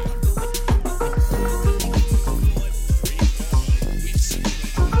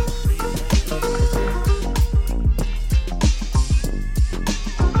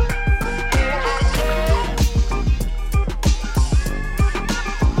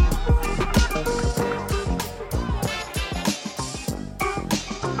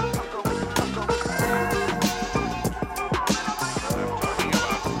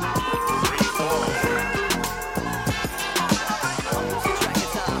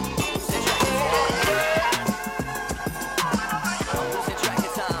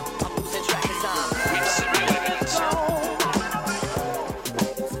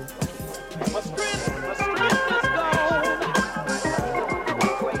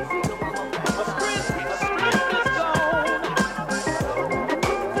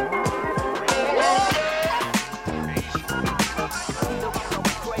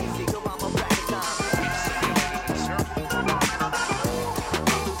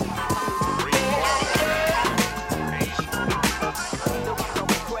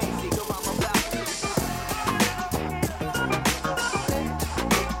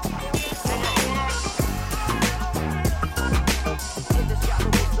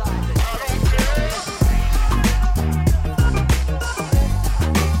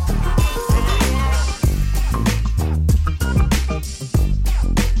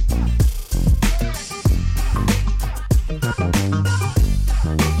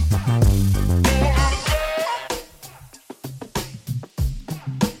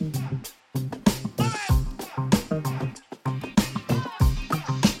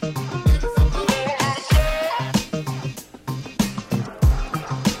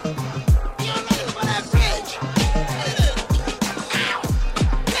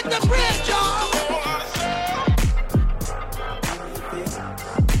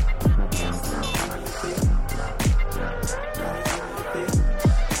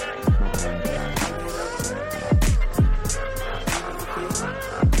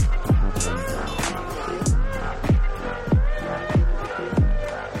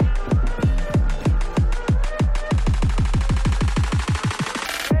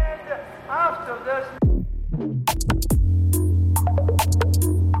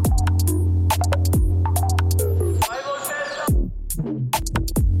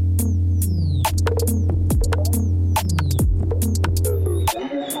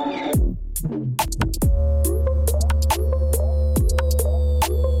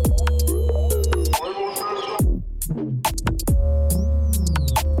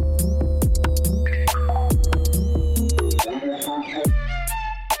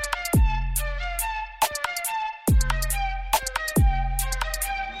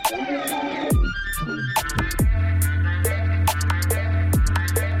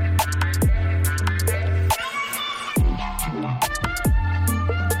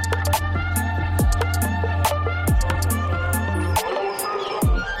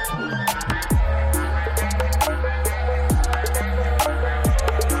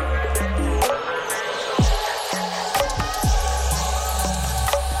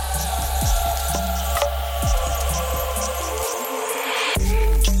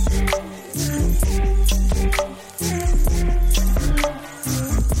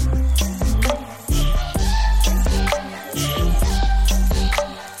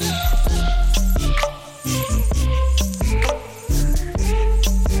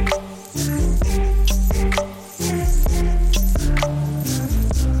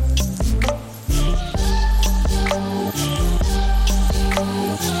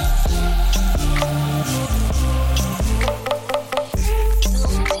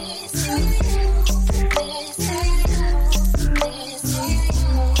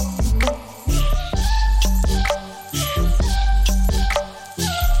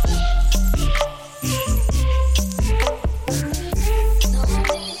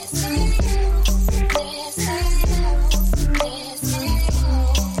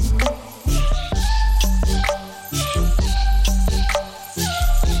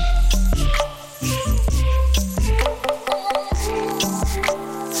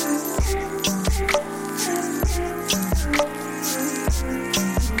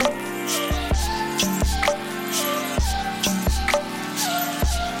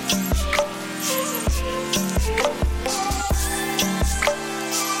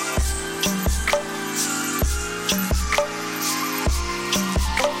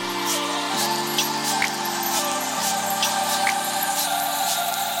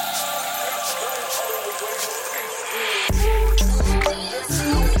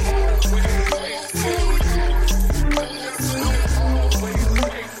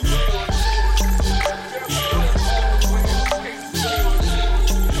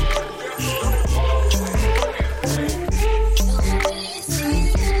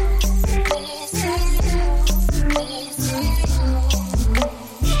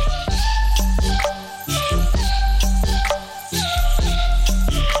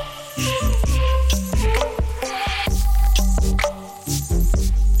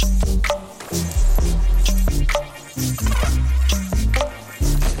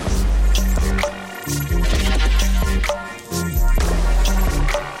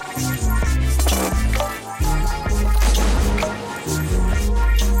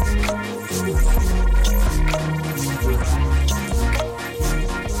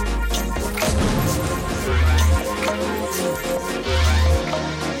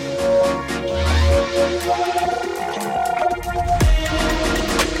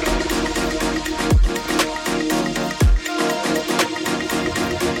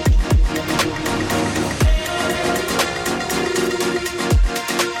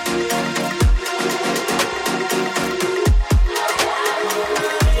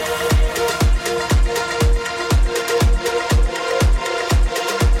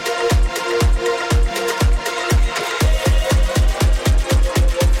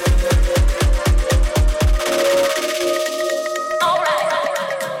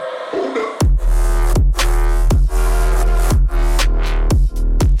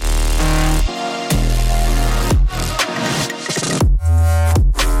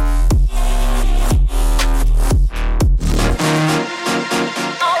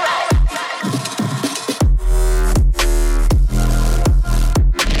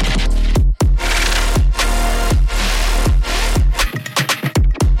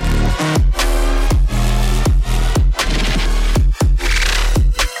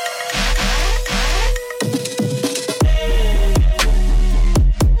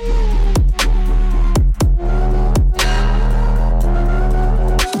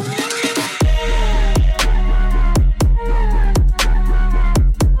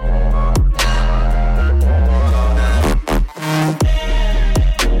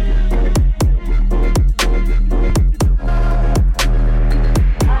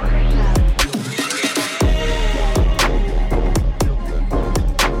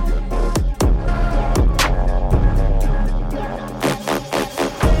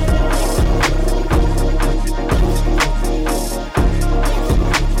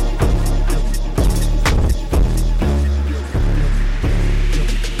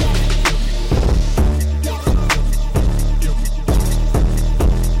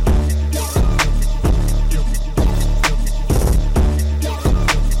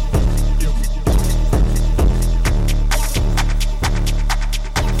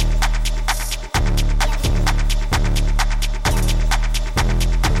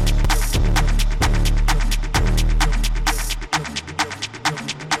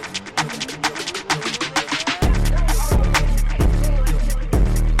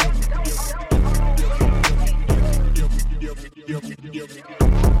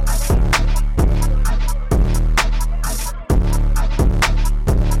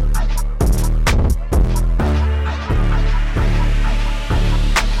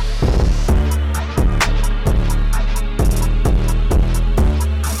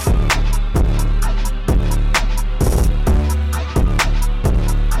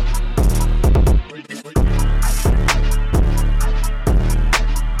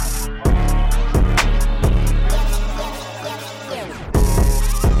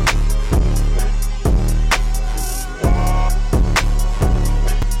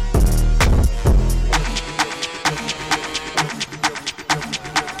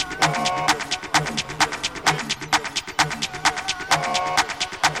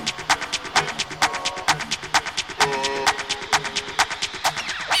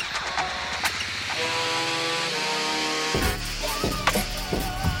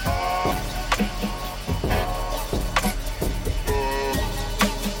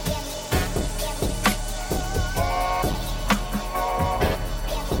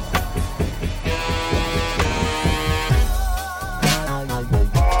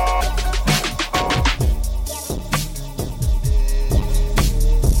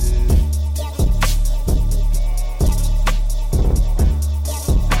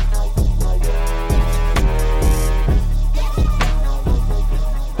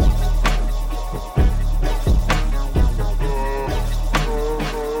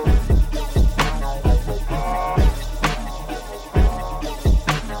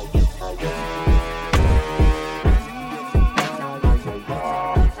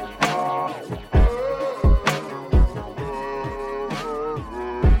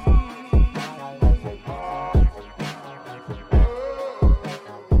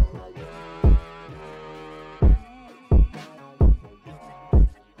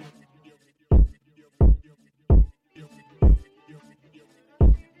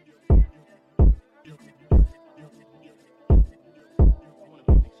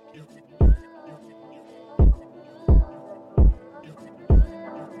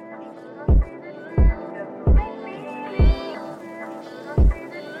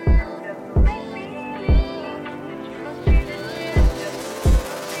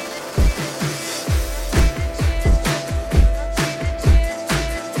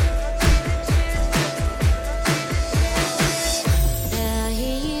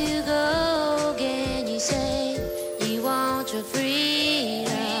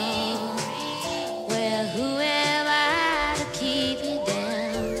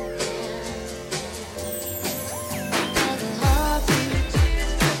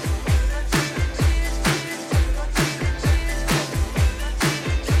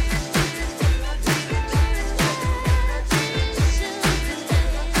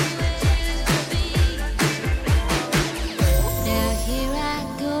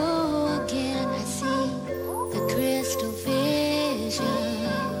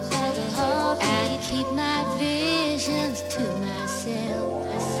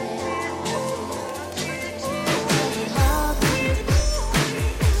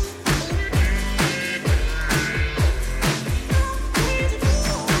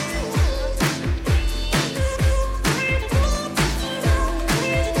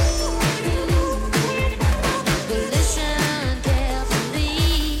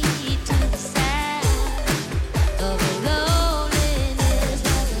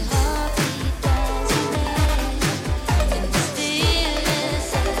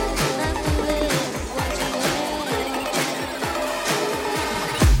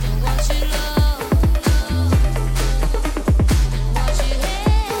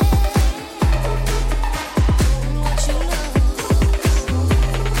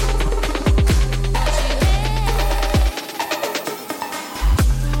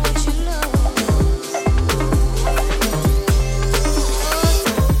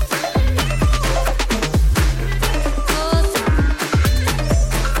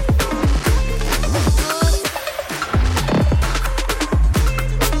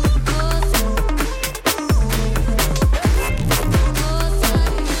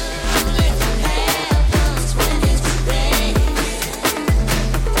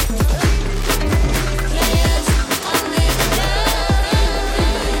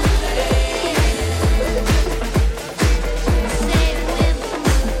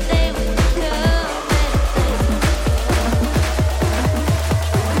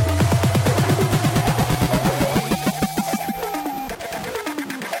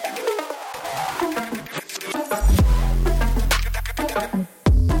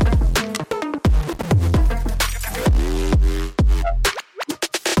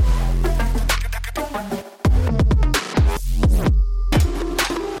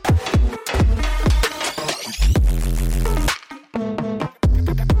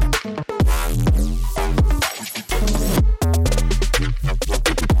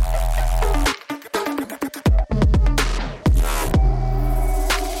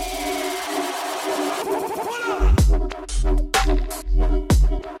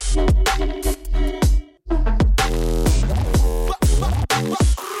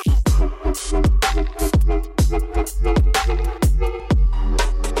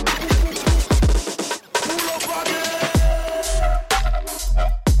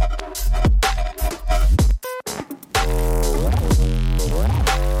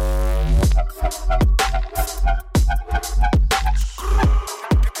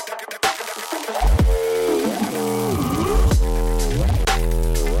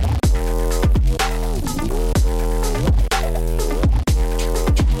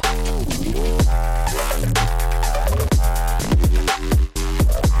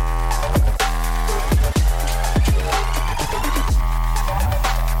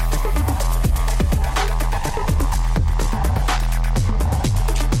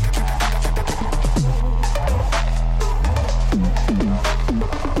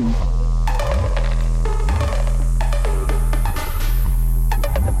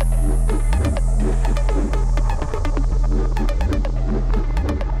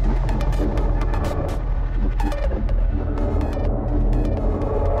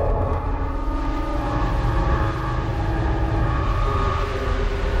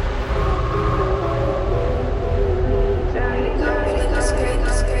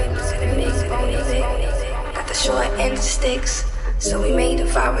 Sticks, so we made a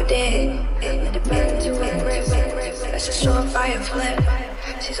fire dead. And the bed to it, that's a short fire flip.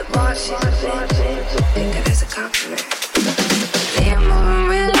 She's a boss, she's a bitch. Think that as a compliment. Leave 'em on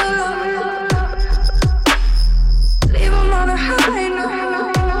real low. Leave 'em on a high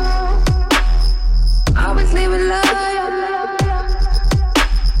note. Always leave it low.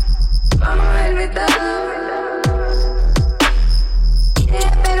 Mama had me down.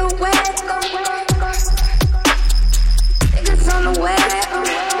 Yeah, better wet, go wet. Niggas on the way,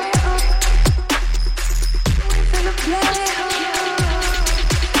 finna play.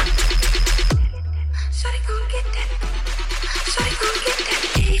 Shawty gon' get that. Shawty gon' get that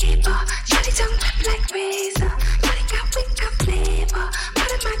paper. Shawty tongue whip like razor. Shawty got wicked flavor.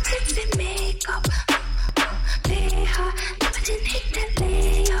 Part of my tits and makeup. Lay her, never didn't hit that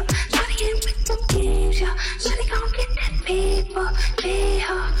layup. Shawty ain't with the games, yeah. Shawty gon' get that paper. Lay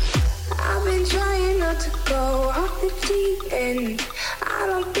her. I've been trying not to go off the deep end. I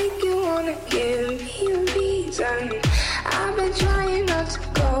don't think you wanna give me a reason.